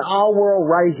our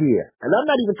world right here. And I'm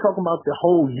not even talking about the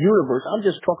whole universe. I'm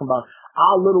just talking about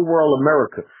our little world,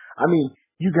 America. I mean,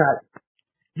 you got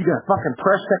fucking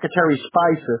Press Secretary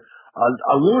Spicer,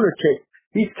 a lunatic.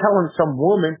 He's telling some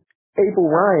woman, April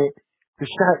Ryan, to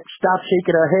stop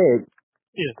shaking her head.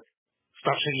 Yeah.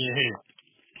 Stop shaking your head.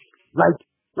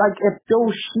 Like if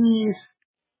though she's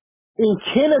in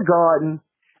kindergarten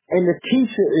and the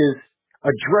teacher is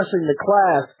addressing the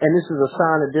class and this is a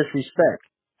sign of disrespect.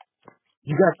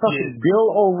 You got fucking Bill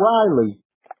O'Reilly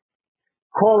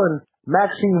calling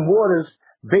Maxine Waters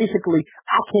basically,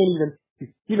 I can't even,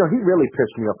 he really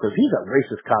pissed me off because he's a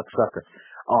racist cocksucker.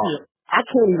 I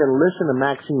can't even listen to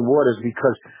Maxine Waters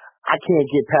because I can't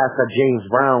get past that James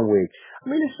Brown wig. I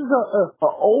mean, this is a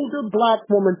older black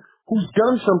woman who's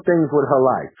done some things with her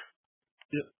life.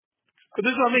 Yeah. But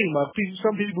this is what I mean.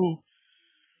 Some people,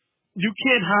 you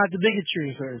can't hide the bigotry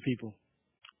in certain people.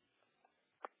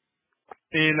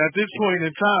 And at this point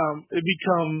in time, it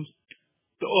becomes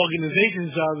the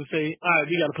organization's job to say, all right,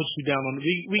 we got to put you down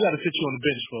we got to sit you on the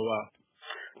bench for a while.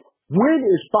 When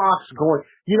is Fox going?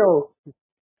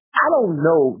 I don't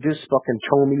know this fucking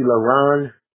Tomi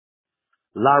Lahren.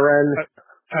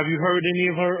 Have you heard any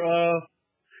of her?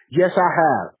 Yes, I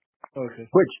have. Okay.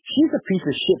 But she's a piece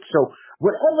of shit. So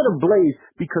whatever the Blaze,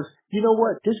 because you know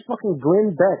what? This fucking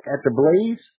Glenn Beck at the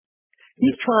Blaze,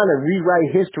 he's trying to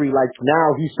rewrite history like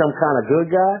now he's some kind of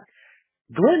good guy.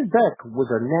 Glenn Beck was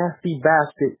a nasty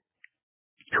bastard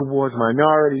towards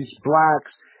minorities,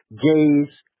 blacks,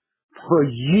 gays, for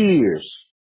years.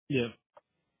 Yeah.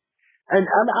 And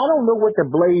I don't know what the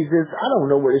Blaze is. I don't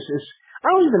know what this is. I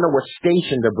don't even know what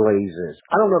station the Blaze is.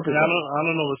 I don't know if it's I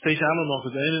don't know what station. I don't know if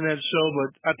it's an internet show, but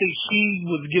I think she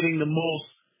was getting the most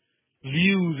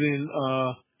views and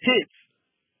hits.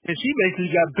 And she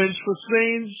basically got benched for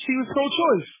saying she was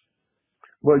pro-choice.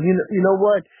 Well, you know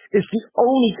what? It's the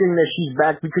only thing that she's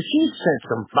back because she said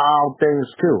some foul things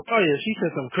too. Oh yeah, she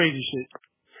said some crazy shit.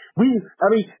 This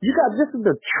is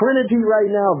the trinity right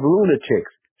now of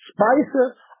lunatics.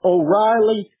 Spicer,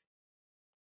 O'Reilly,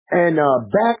 and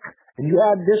Beck, and you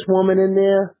add this woman in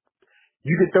there.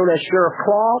 You could throw that Sheriff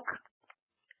Clark,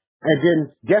 and then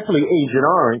definitely Agent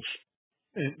Orange.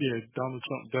 And, yeah, Donald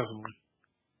Trump definitely.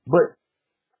 But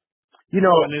and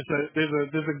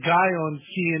there's a guy on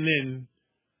CNN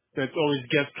that's always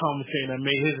guest commentating that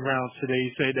made his rounds today.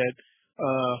 He said that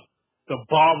the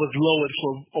bar was lowered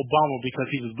for Obama because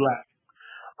he was black.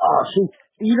 See,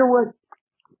 you know what?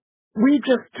 We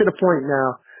just to the point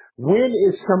now. When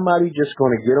is somebody just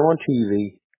going to get on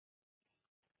TV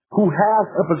who has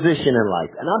a position in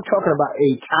life, and I'm talking about a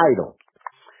title,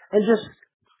 and just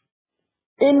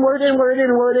inward, throw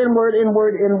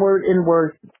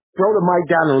the mic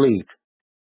down and leave?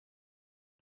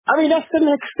 I mean, that's the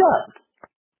next step.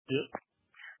 Yep.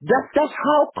 That's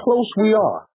how close we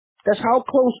are. That's how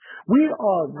close we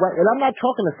are. Right, and I'm not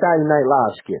talking a Saturday Night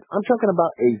Live skit. I'm talking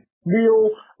about a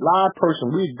real live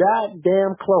person. We're that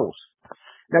damn close.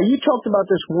 Now, you talked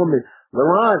about this woman,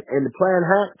 Laurent, and the Planned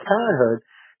Parenthood,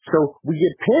 so we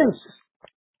get Pence.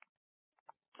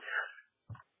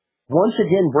 Once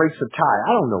again, breaks a tie.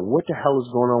 I don't know what the hell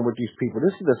is going on with these people.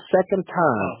 This is the second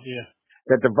time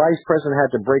that the vice president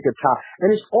had to break a tie.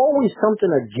 And it's always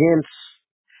something against,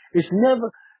 it's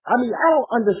never, I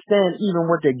don't understand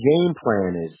even what their game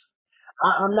plan is.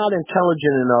 I'm not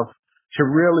intelligent enough to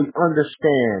really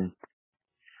understand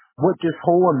what this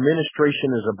whole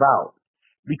administration is about.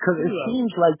 Because it seems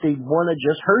like they want to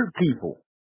just hurt people.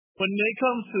 When it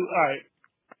comes to, all right,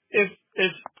 if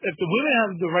the women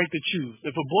have the right to choose,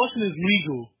 if abortion is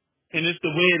legal and it's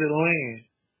the way of the land,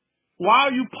 why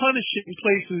are you punishing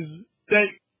places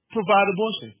that provide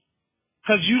abortion?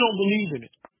 Because you don't believe in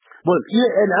it. Well,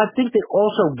 yeah, and I think they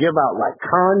also give out like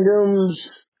condoms.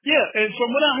 Yeah, and from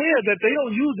what I hear, that they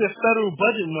don't use their federal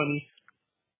budget money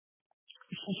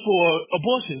for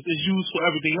abortions. It's used for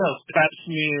everything else: pap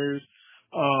smears,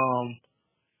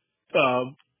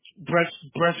 breast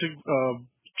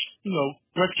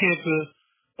cancer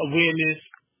awareness.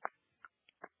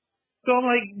 So I'm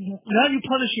like, now you're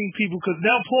punishing people because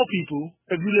now poor people,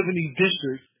 if you live in these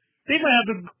districts, they might have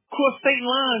to cross state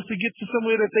lines to get to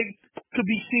somewhere that they could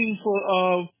be seen for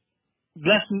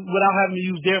less without having to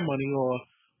use their money or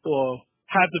or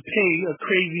have to pay a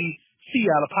crazy fee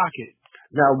out of pocket.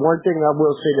 Now, one thing I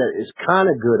will say that is kind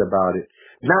of good about it,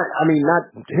 not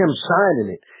him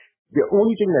signing it. The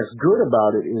only thing that's good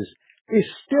about it is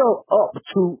it's still up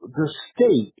to the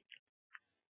state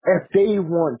if they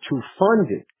want to fund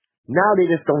it. Now they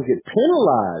just don't get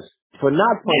penalized for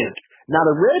not funding it. Now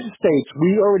the red states,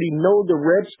 we already know the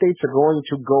red states are going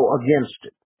to go against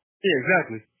it. Yeah,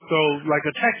 exactly. So, like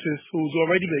a Texas who's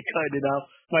already been cutting it out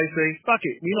might say, fuck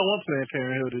it, we don't want Planned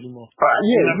Parenthood anymore.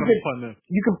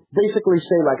 You could basically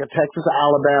say like a Texas or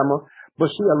Alabama, but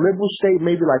see, a liberal state,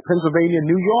 maybe like Pennsylvania,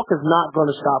 New York is not going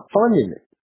to stop funding it.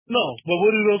 No, but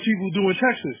what do those people do in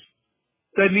Texas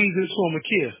that needs this form of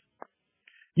care?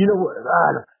 You know what?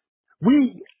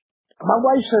 My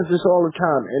wife says this all the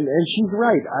time, and she's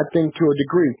right, I think, to a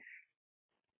degree.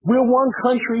 We're one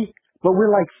country, but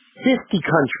we're like 50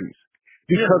 countries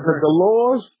because of the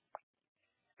laws,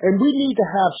 and we need to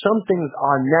have some things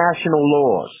on national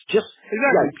laws. Just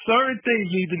exactly. Like, certain things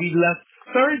need to be left.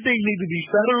 Certain things need to be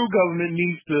federal government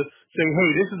needs to say, hey,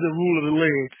 this is the rule of the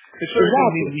land. And certain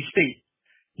things need to be state.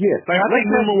 Yeah. Like I think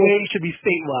minimum wage should be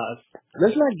statewide.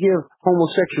 Let's not give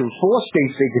homosexuals 4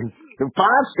 states they can, 5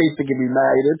 states they can be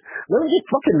married in. Let them get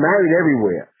fucking married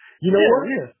everywhere. You know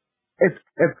what? Yeah.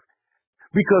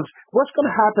 Because what's going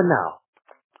to happen now?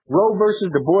 Roe versus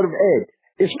the Board of Ed.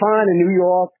 It's fine in New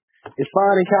York. It's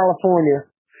fine in California.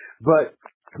 But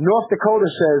North Dakota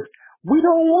says, we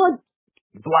don't want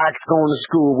blacks going to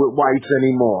school with whites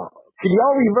anymore. Can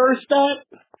y'all reverse that?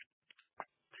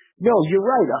 No, you're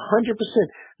right, 100%.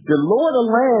 The law of the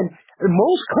land, in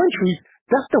most countries,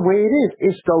 that's the way it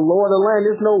is. It's the law of the land.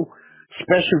 There's no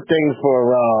special thing for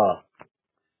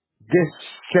this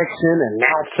section and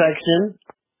that section.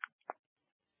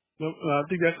 No, I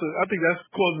think that's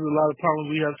causing a lot of problems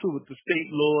we have too with the state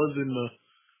laws and the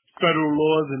federal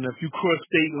laws, and if you cross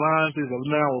state lines, there's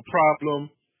now a problem.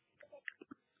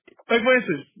 Like for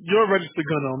instance, you're a registered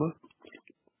gun owner.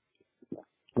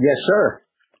 Yes, sir.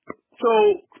 So,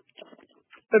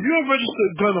 if you're a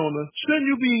registered gun owner, shouldn't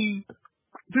you be?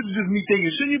 This is just me thinking.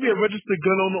 Shouldn't you be a registered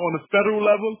gun owner on a federal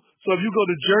level? So if you go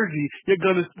to Jersey,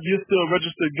 you're still a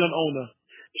registered gun owner.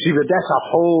 See, but that's a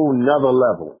whole nother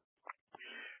level.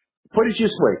 Put it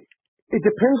this way. It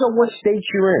depends on what state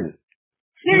you're in.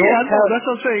 Yeah, I know. That's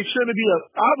what I'm saying. Shouldn't it be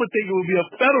I would think it would be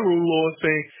a federal law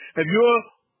saying if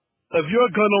you're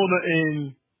a gun owner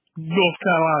in North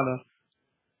Carolina,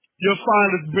 you're fine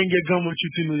to bring your gun with you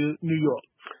to New York.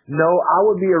 No, I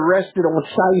would be arrested on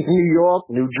site in New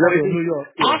York, New Jersey. New York.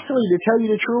 Yeah. Actually, to tell you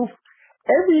the truth,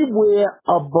 everywhere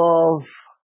above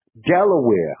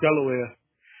Delaware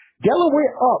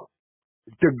up,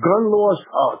 the gun laws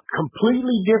are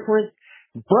completely different,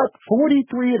 but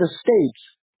 43 of the states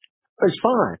is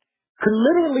fine. Could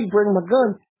literally bring my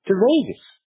gun to Vegas.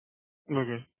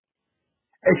 Okay.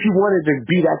 If you wanted to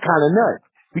be that kind of nut.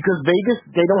 Because Vegas,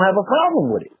 they don't have a problem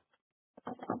with it.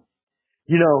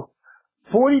 You know,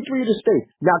 43 of the states.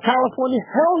 Now, California,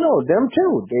 hell no, them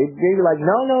too. They be like,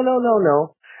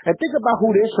 no. And think about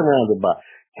who they're surrounded by.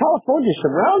 California's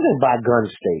surrounded by gun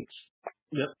states.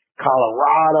 Yep.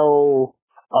 Colorado,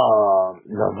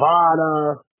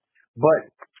 Nevada. But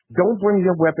don't bring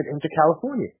your weapon into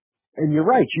California. And you're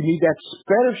right, you need that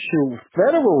special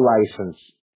federal license.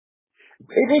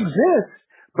 It exists,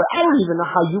 but I don't even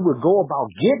know how you would go about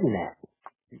getting that.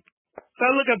 So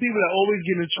I look at people that always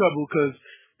get in trouble because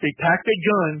they pack their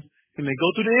guns and they go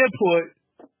to the airport,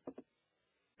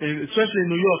 and especially in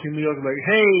New York, like,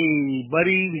 hey,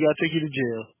 buddy, we got to take you to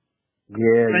jail.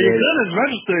 Yeah, now, your gun is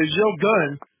registered, it's your gun,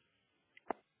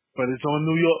 but it's on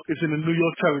New York, it's in the New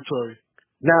York territory.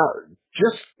 Now,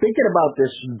 just thinking about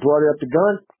this, you brought up the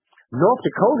gun. North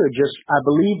Dakota just, I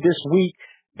believe this week,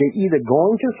 they're either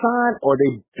going to sign or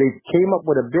they came up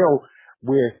with a bill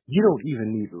where you don't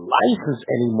even need license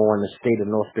anymore in the state of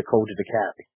North Dakota to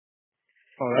carry.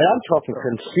 And I'm talking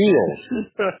concealed.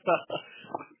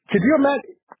 Could you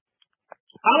imagine?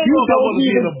 I don't know if I want to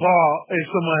be in a bar and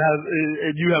someone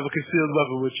and you have a concealed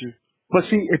weapon with you. But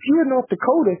see, if you're in North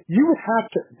Dakota, you would have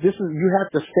to, you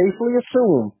have to safely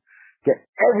assume that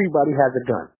everybody has a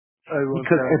gun.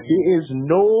 Because if there is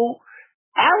no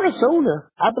Arizona,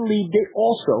 I believe they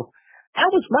also.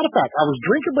 Matter of fact, I was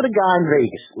drinking with a guy in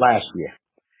Vegas last year.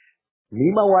 Me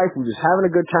and my wife, we was having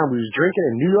a good time. We was drinking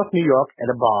in New York,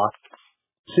 at a bar,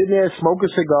 sitting there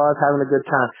smoking cigars, having a good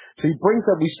time. So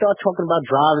we start talking about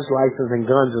driver's license and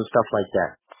guns and stuff like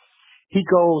that. He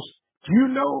goes, do you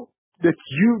know that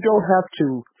you don't have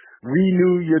to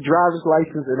renew your driver's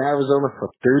license in Arizona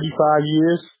for 35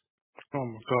 years? Oh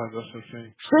my God, that's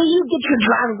insane. So you get your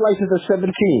driver's license at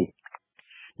 17.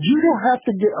 You don't have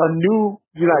to get a new,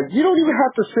 you don't even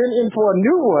have to send in for a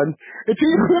new one until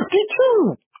you're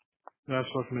 52.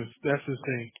 That's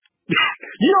insane.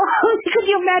 Could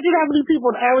you imagine how many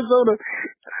people in Arizona,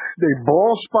 they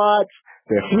bald spots,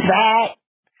 they're fat,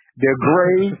 they're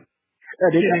gray, and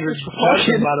they got this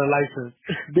fucking, about a license.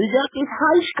 They got this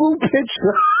high school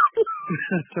picture,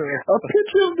 a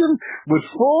picture of them with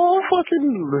full fucking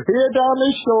hair down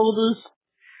their shoulders,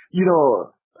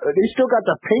 they still got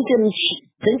the pink in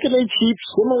their cheeks,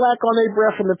 Similac on their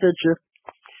breath in the picture.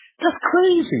 That's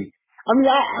crazy. I mean,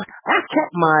 I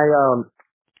kept my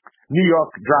New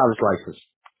York driver's license,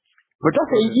 but that's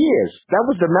 8 years. That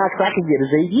was the max I could get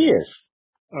is 8 years.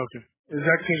 Okay. Is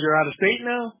that because you're out of state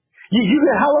now?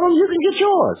 How long you can get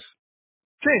yours?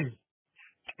 10.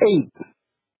 8.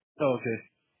 Oh, okay.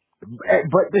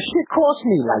 But the shit cost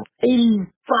me like $86.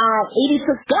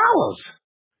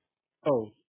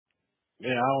 Oh.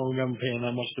 Yeah, I don't remember paying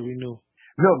that much to renew.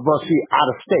 No, but see, out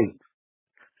of state.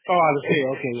 Oh, out of state,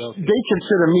 okay. They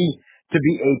consider me to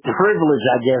be a privilege,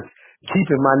 I guess,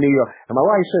 keeping my New York. And my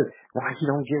wife says, why you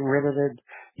don't get rid of it?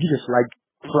 You just like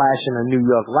flashing a New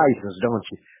York license, don't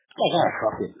you? Like,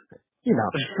 fuck it. It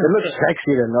looks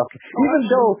sexy enough. Even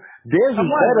though there's a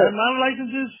better... My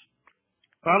licenses,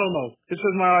 I don't know. It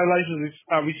says my license,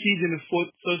 I received it in 6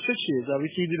 years. I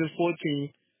received it in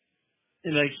 14,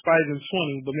 and it expires in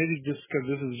 20, but maybe just because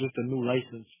this is just a new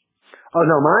license. Oh,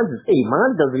 no, mine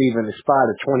doesn't even expire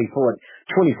to 24.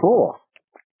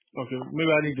 Okay, maybe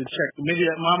I need to check. Maybe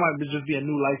mine might just be a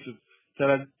new license.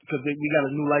 Because we got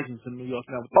a new license in New York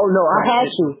now. Oh, no,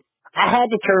 I had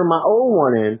to turn my old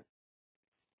one in.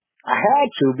 I had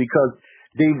to because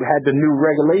they had the new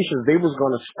regulations. They was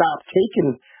going to stop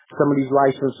taking some of these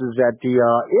licenses at the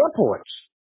airports.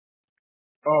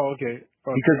 Oh, okay.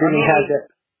 Because they didn't have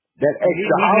that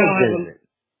extra hours in it.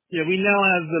 Yeah, we now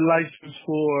have the license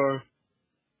for,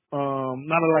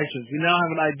 not a license. We now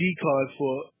have an ID card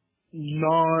for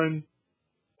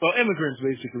immigrants,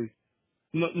 basically.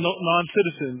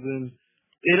 Non-citizens. And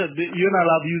you're not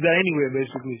allowed to use that anywhere,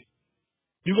 basically.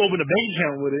 You can open a bank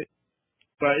account with it,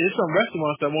 but there's some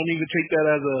restaurants that won't even take that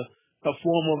as a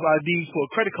form of ID for a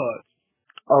credit card.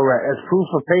 All right, as proof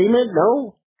of payment,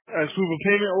 no? As proof of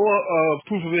payment or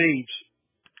proof of age.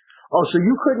 Oh, so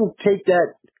you couldn't take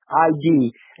that ID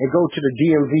and go to the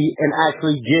DMV and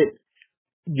actually get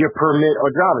your permit or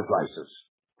driver's license?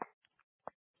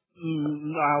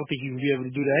 I don't think you can be able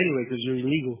to do that anyway because you're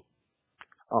illegal.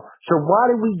 Oh, so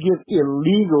why do we give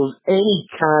illegals any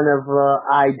kind of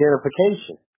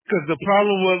identification? Because the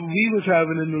problem what we was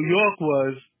having in New York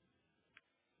was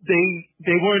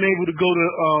they weren't able to go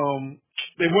to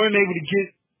they weren't able to get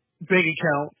bank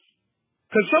accounts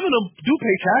because some of them do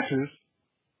pay taxes.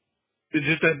 It's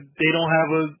just that they don't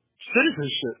have a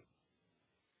citizenship.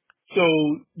 So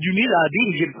you need ID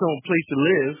to get some place to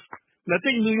live. And I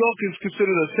think New York is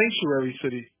considered a sanctuary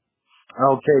city.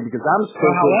 Okay, because I'm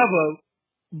still. However,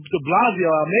 de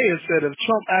Blasio, our mayor, said if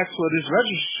Trump asks for this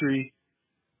registry,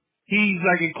 he's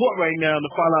like in court right now to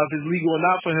find out if it's legal or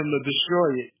not for him to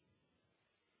destroy it.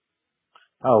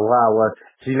 Oh, wow. Well,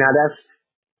 see, now that's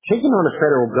taking on the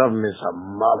federal government is a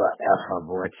mother effer,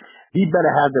 boy. He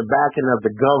better have the backing of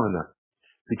the governor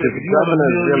because the governor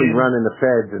is really running the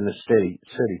feds in the city.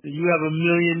 You have 1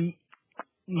 million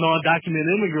non-documented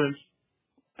immigrants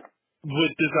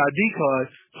with this ID card,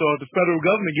 so if the federal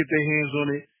government get their hands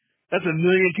on it, that's 1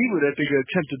 million people that they could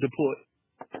attempt to deport.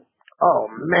 Oh,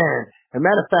 man. As a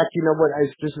matter of fact, you know what?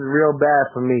 This is real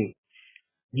bad for me.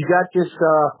 You got this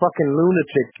fucking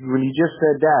lunatic, when you just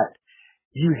said that,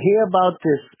 you hear about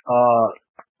this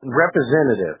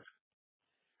representative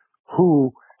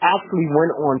who actually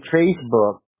went on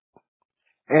Facebook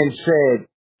and said,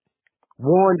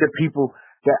 warned the people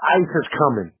that ICE is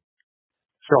coming.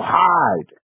 So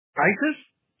hide. ISIS?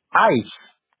 ICE.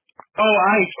 Oh,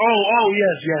 ICE. Oh,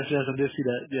 yes. I did see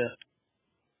that, yeah.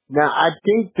 Now, I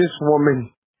think this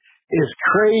woman is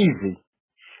crazy.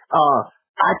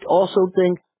 I also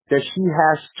think that she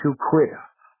has to quit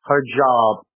her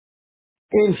job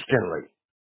instantly.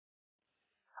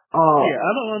 Yeah,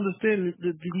 I don't understand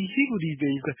these people these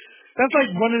days. That's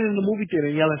like running in the movie theater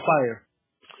and yelling fire.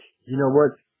 You know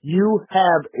what? You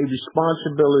have a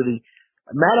responsibility.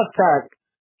 Matter of fact,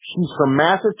 she's from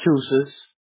Massachusetts.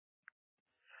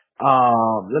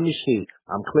 Let me see.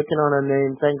 I'm clicking on her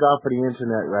name. Thank God for the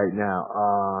internet right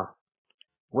now.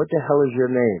 What the hell is your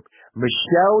name?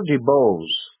 Michelle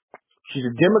DeBose. She's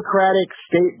a Democratic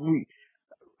state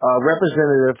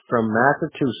representative from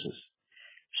Massachusetts.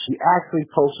 She actually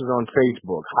posted on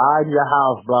Facebook, hide your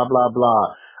house, blah, blah,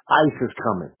 blah. ICE is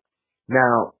coming.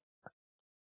 Now,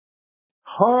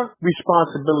 her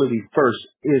responsibility first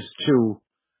is to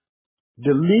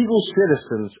the legal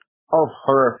citizens of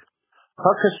her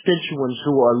constituents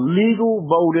who are legal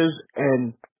voters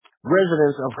and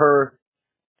residents of her,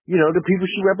 the people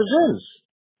she represents.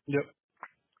 Yep.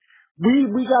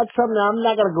 We got something. I'm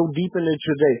not gonna go deep into it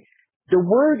today. The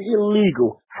word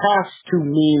illegal has to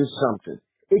mean something.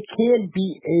 It can't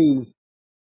be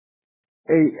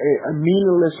a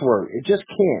meaningless word. It just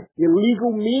can't.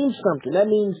 Illegal means something. That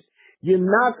means you're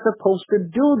not supposed to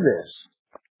do this.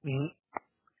 Mm-hmm.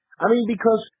 I mean,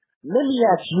 because let me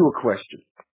ask you a question.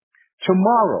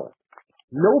 Tomorrow,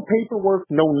 no paperwork,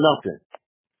 no nothing.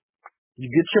 You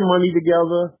get your money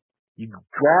together, you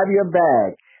grab your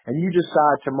bag, and you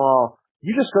decide tomorrow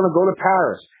you're just going to go to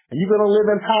Paris, and you're going to live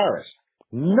in Paris.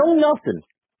 No nothing.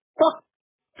 Fuck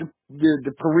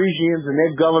the Parisians and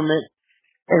their government.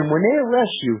 And when they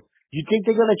arrest you, you think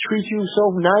they're going to treat you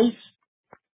so nice?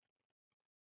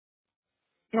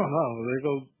 No, they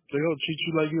go treat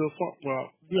you like you're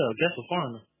I guess a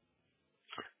foreigner.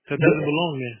 That doesn't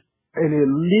belong there. And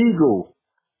illegal.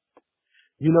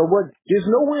 You know what? There's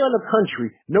nowhere in the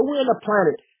country, nowhere on the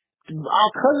planet.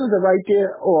 Our cousins are right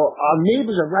there, or our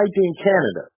neighbors are right there in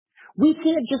Canada. We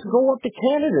can't just go up to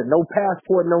Canada, no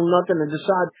passport, no nothing, and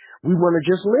decide we want to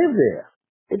just live there.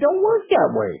 It don't work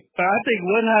that way. I think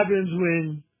what happens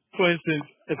when, for instance,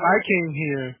 if I came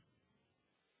here,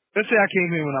 let's say I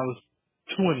came here when I was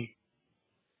 20,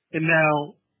 and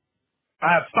now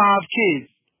I have 5 kids.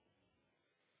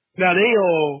 Now they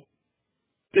all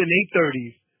in their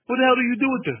 30s. What the hell do you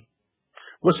do with them?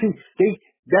 Well, see,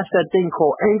 that's that thing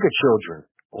called anchor children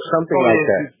or something like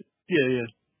that. Yeah.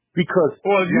 Because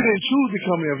or if you didn't choose to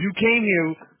come here, if you came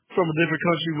here from a different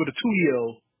country with a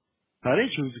 2-year-old, I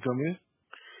didn't choose to come here.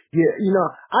 Yeah,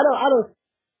 I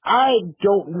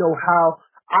don't know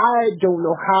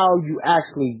how you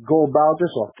actually go about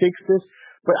this or fix this,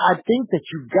 but I think that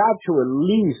you got to at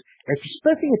least,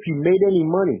 especially if you made any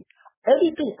money,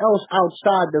 everything else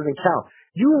outside doesn't count.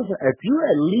 If you're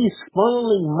at least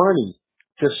funneling money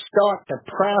to start the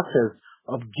process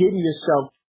of getting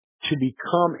yourself to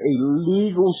become a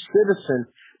legal citizen,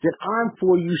 then I'm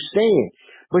for you staying.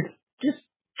 But just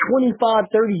 25,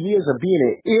 30 years of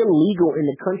being illegal in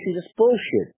the country, that's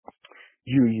bullshit.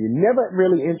 You're never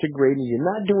really integrating. You're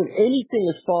not doing anything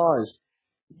as far as,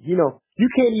 you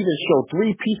can't even show 3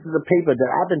 pieces of paper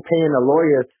that I've been paying a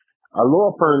law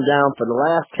firm down for the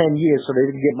last 10 years so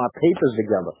they can get my papers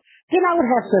together. Then I would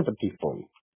have sympathy for you.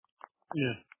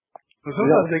 Yeah. But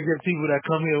sometimes they get people that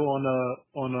come here on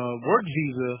a work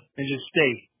visa and just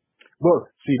stay. Well,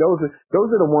 see, those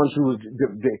are the ones who,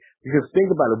 because think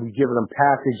about it, we giving them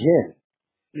passage in.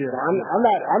 Yeah.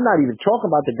 I'm not even talking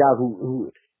about the guy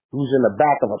who's in the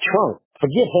back of a trunk.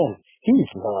 Forget him.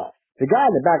 He's not. The guy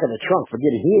in the back of the trunk,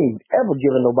 forget it. He ain't ever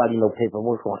given nobody no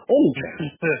paperwork on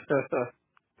anything.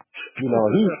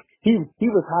 He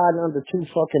was hiding under 2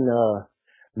 fucking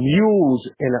mules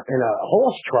in a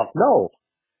horse truck. No,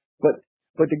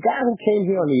 but the guy who came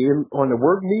here on the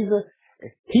work visa,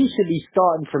 he should be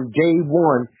starting from day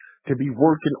one to be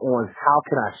working on how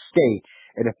can I stay.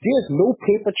 And if there's no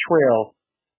paper trail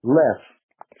left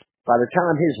by the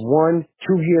time his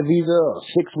 1-2-year visa or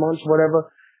 6 months, whatever,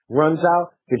 runs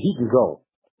out, then he can go.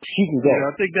 She can go. Yeah,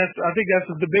 I think that's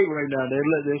the debate right now. They're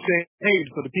saying, hey,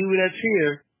 for the people that's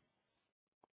here,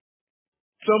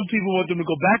 some people want them to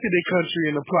go back to their country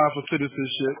and apply for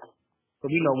citizenship. But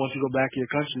we know once you go back to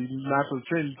your country, not for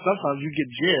sin, sometimes you get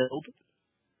jailed.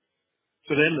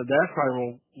 So then that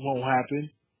probably won't happen.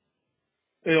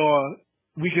 Or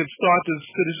we could start the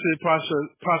citizenship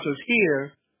process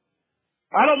here.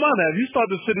 I don't mind that. If you start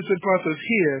the citizen process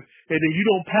here, and then you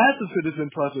don't pass the citizen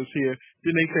process here,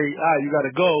 then they say, you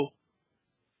gotta go,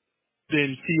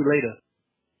 then see you later.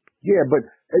 Yeah, but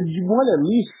you want to at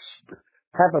least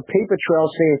have a paper trail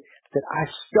saying that I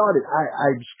started,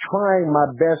 I was trying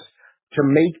my best to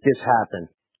make this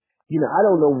happen. I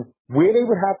don't know where they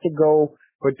would have to go,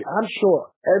 but I'm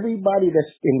sure everybody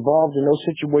that's involved in those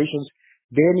situations,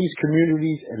 they're in these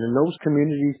communities, and in those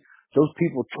communities, those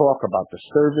people talk about the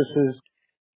services,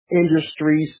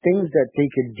 industries, things that they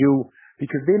could do,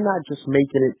 because they're not just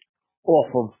making it off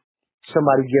of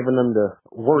somebody giving them the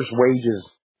worst wages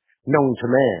known to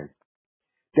man.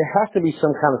 There has to be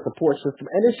some kind of support system,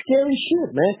 and it's scary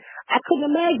shit, man. I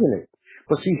couldn't imagine it.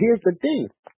 But see, here's the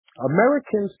thing.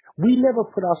 Americans, we never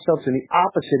put ourselves in the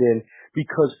opposite end,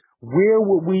 because where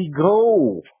would we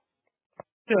go?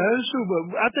 Yeah, that's true,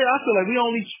 but I feel like we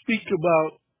only speak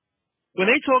about, when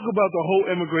they talk about the whole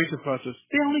immigration process,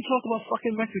 they only talk about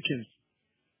fucking Mexicans.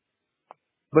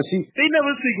 But see, they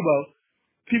never speak about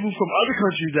people from other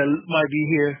countries that might be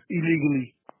here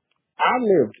illegally. I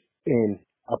lived in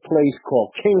a place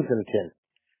called Kensington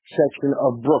section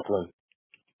of Brooklyn.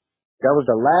 That was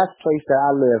the last place that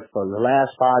I lived for the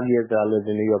last 5 years that I lived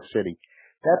in New York City.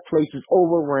 That place is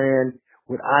overran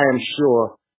with, I am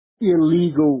sure,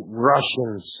 illegal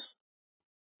Russians.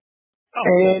 Oh,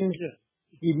 And yeah.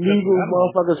 illegal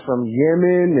motherfuckers from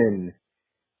Yemen and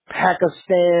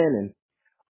Pakistan, and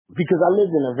because I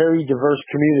lived in a very diverse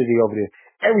community over there.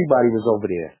 Everybody was over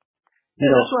there.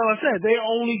 Yeah, that's what I said. They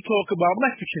only talk about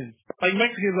Mexicans. Like,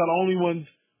 Mexicans are the only ones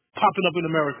popping up in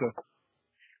America.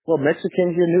 Well,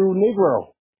 Mexicans, your new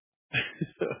Negro.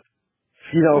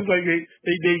 You know, it's like they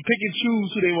pick and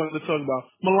choose who they want to talk about.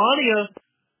 Melania,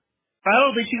 I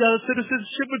don't think she got a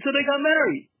citizenship until they got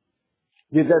married.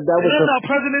 Yeah, that was our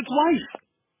president's wife.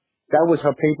 That was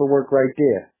her paperwork right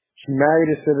there. She married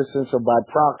a citizen, so by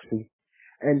proxy.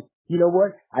 And you know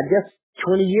what? I guess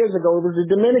 20 years ago it was a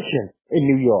Dominican in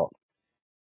New York.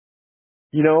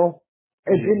 You know?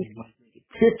 And then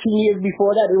 15 years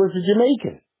before that it was a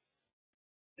Jamaican.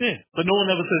 Yeah, but no one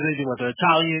ever says anything about the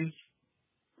Italians.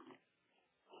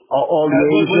 All the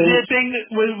Asians.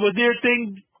 Was there a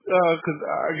thing, because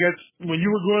I guess when you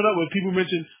were growing up, when people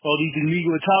mentioned all these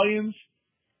illegal Italians?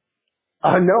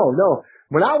 No.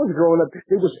 When I was growing up,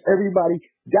 it was everybody.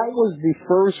 That was the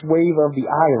first wave of the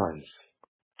islands.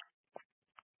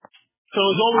 So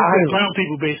it's always been brown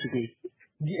people, basically.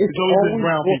 It's always been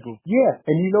brown people. Yeah,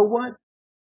 and you know what?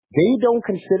 They don't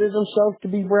consider themselves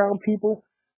to be brown people,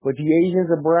 but the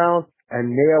Asians are brown,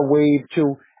 and they're wave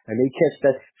too, and they catch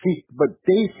that. See, but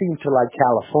they seem to like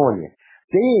California.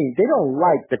 They don't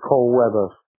like the cold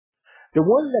weather. The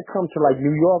ones that come to like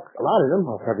New York, a lot of them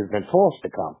motherfuckers been forced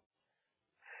to come.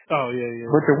 Oh yeah.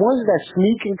 But the ones that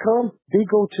sneak and come, they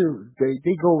go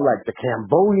like the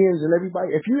Cambodians and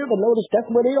everybody. If you ever notice, that's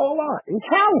where they all are, in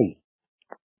Cali.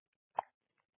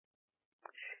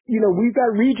 You know, we've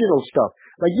got regional stuff.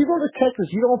 Like you go to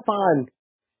Texas, you don't find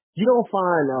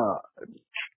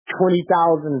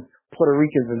 20,000 Puerto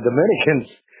Ricans and Dominicans.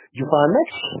 You find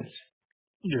Mexicans.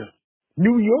 Yeah.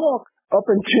 New York, up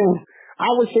until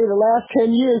I would say the last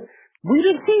 10 years, we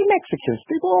didn't see Mexicans.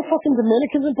 They were all fucking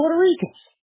Dominicans and Puerto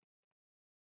Ricans.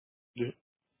 Yeah.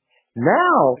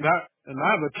 Now, and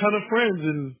I have a ton of friends,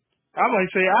 and I might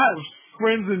say I have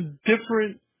friends in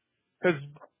different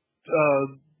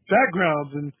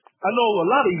backgrounds, and I know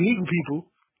a lot of illegal people,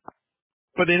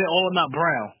 but they're all not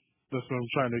brown. That's what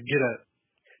I'm trying to get at.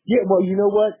 Yeah, well, you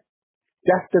know what?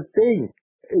 That's the thing.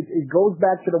 It goes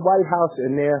back to the White House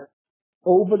and their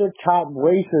over-the-top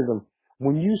racism.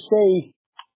 When you say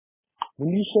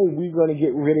we're going to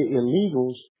get rid of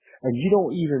illegals, and you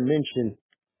don't even mention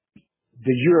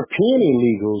the European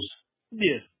illegals,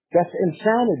 yeah, that's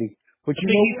insanity. But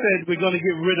he said we're going to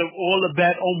get rid of all the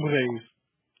bad hombres.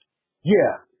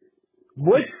 Yeah.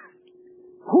 What?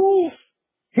 Who?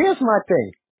 Here's my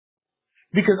thing.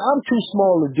 Because I'm too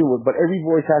small to do it, but every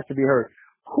voice has to be heard.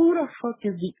 Who the fuck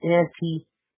is the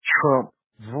anti-Trump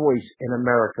voice in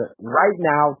America right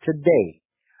now, today?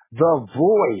 The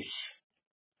voice.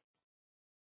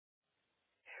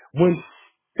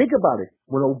 Think about it.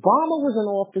 When Obama was in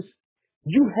office,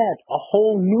 you had a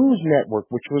whole news network,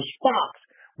 which was Fox,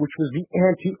 which was the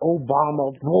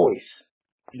anti-Obama voice.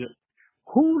 Yep.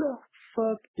 Who the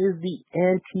fuck is the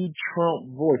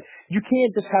anti-Trump voice? You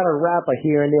can't just have a rapper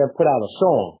here and there put out a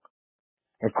song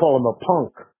and call him a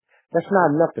punk. That's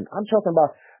not nothing. I'm talking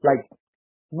about, like,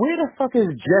 where the fuck is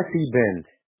Jesse been?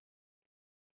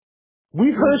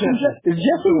 We've heard from Jesse. Is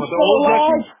Jesse still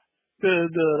alive?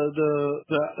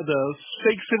 The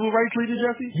fake civil rights leader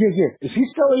Jesse? Yeah. Is he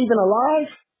still even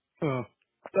alive?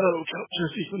 That don't count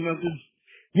Jesse for nothing.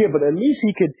 Yeah, but at least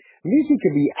he could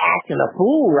be acting a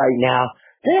fool right now.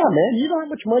 Damn, man, you know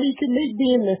how much money he could make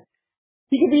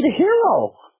he could be the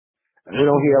hero. We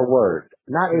don't hear a word.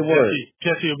 Not a word.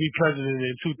 Jesse will be president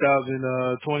in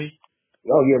 2020.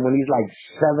 Oh yeah, when he's like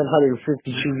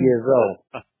 752 years old.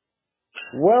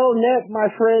 Well, Net, my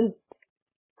friend,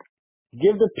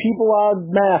 give the people our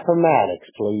mathematics,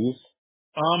 please.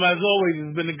 As always,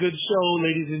 it's been a good show,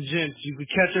 ladies and gents. You can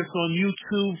catch us on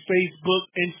YouTube, Facebook,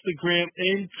 Instagram,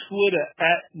 and Twitter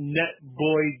at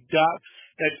NetBoyDoc.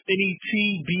 That's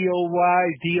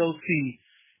NetBoyDoc.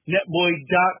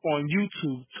 NetBoyDoc on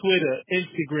YouTube, Twitter,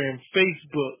 Instagram,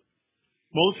 Facebook.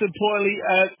 Most importantly,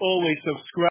 as always, subscribe.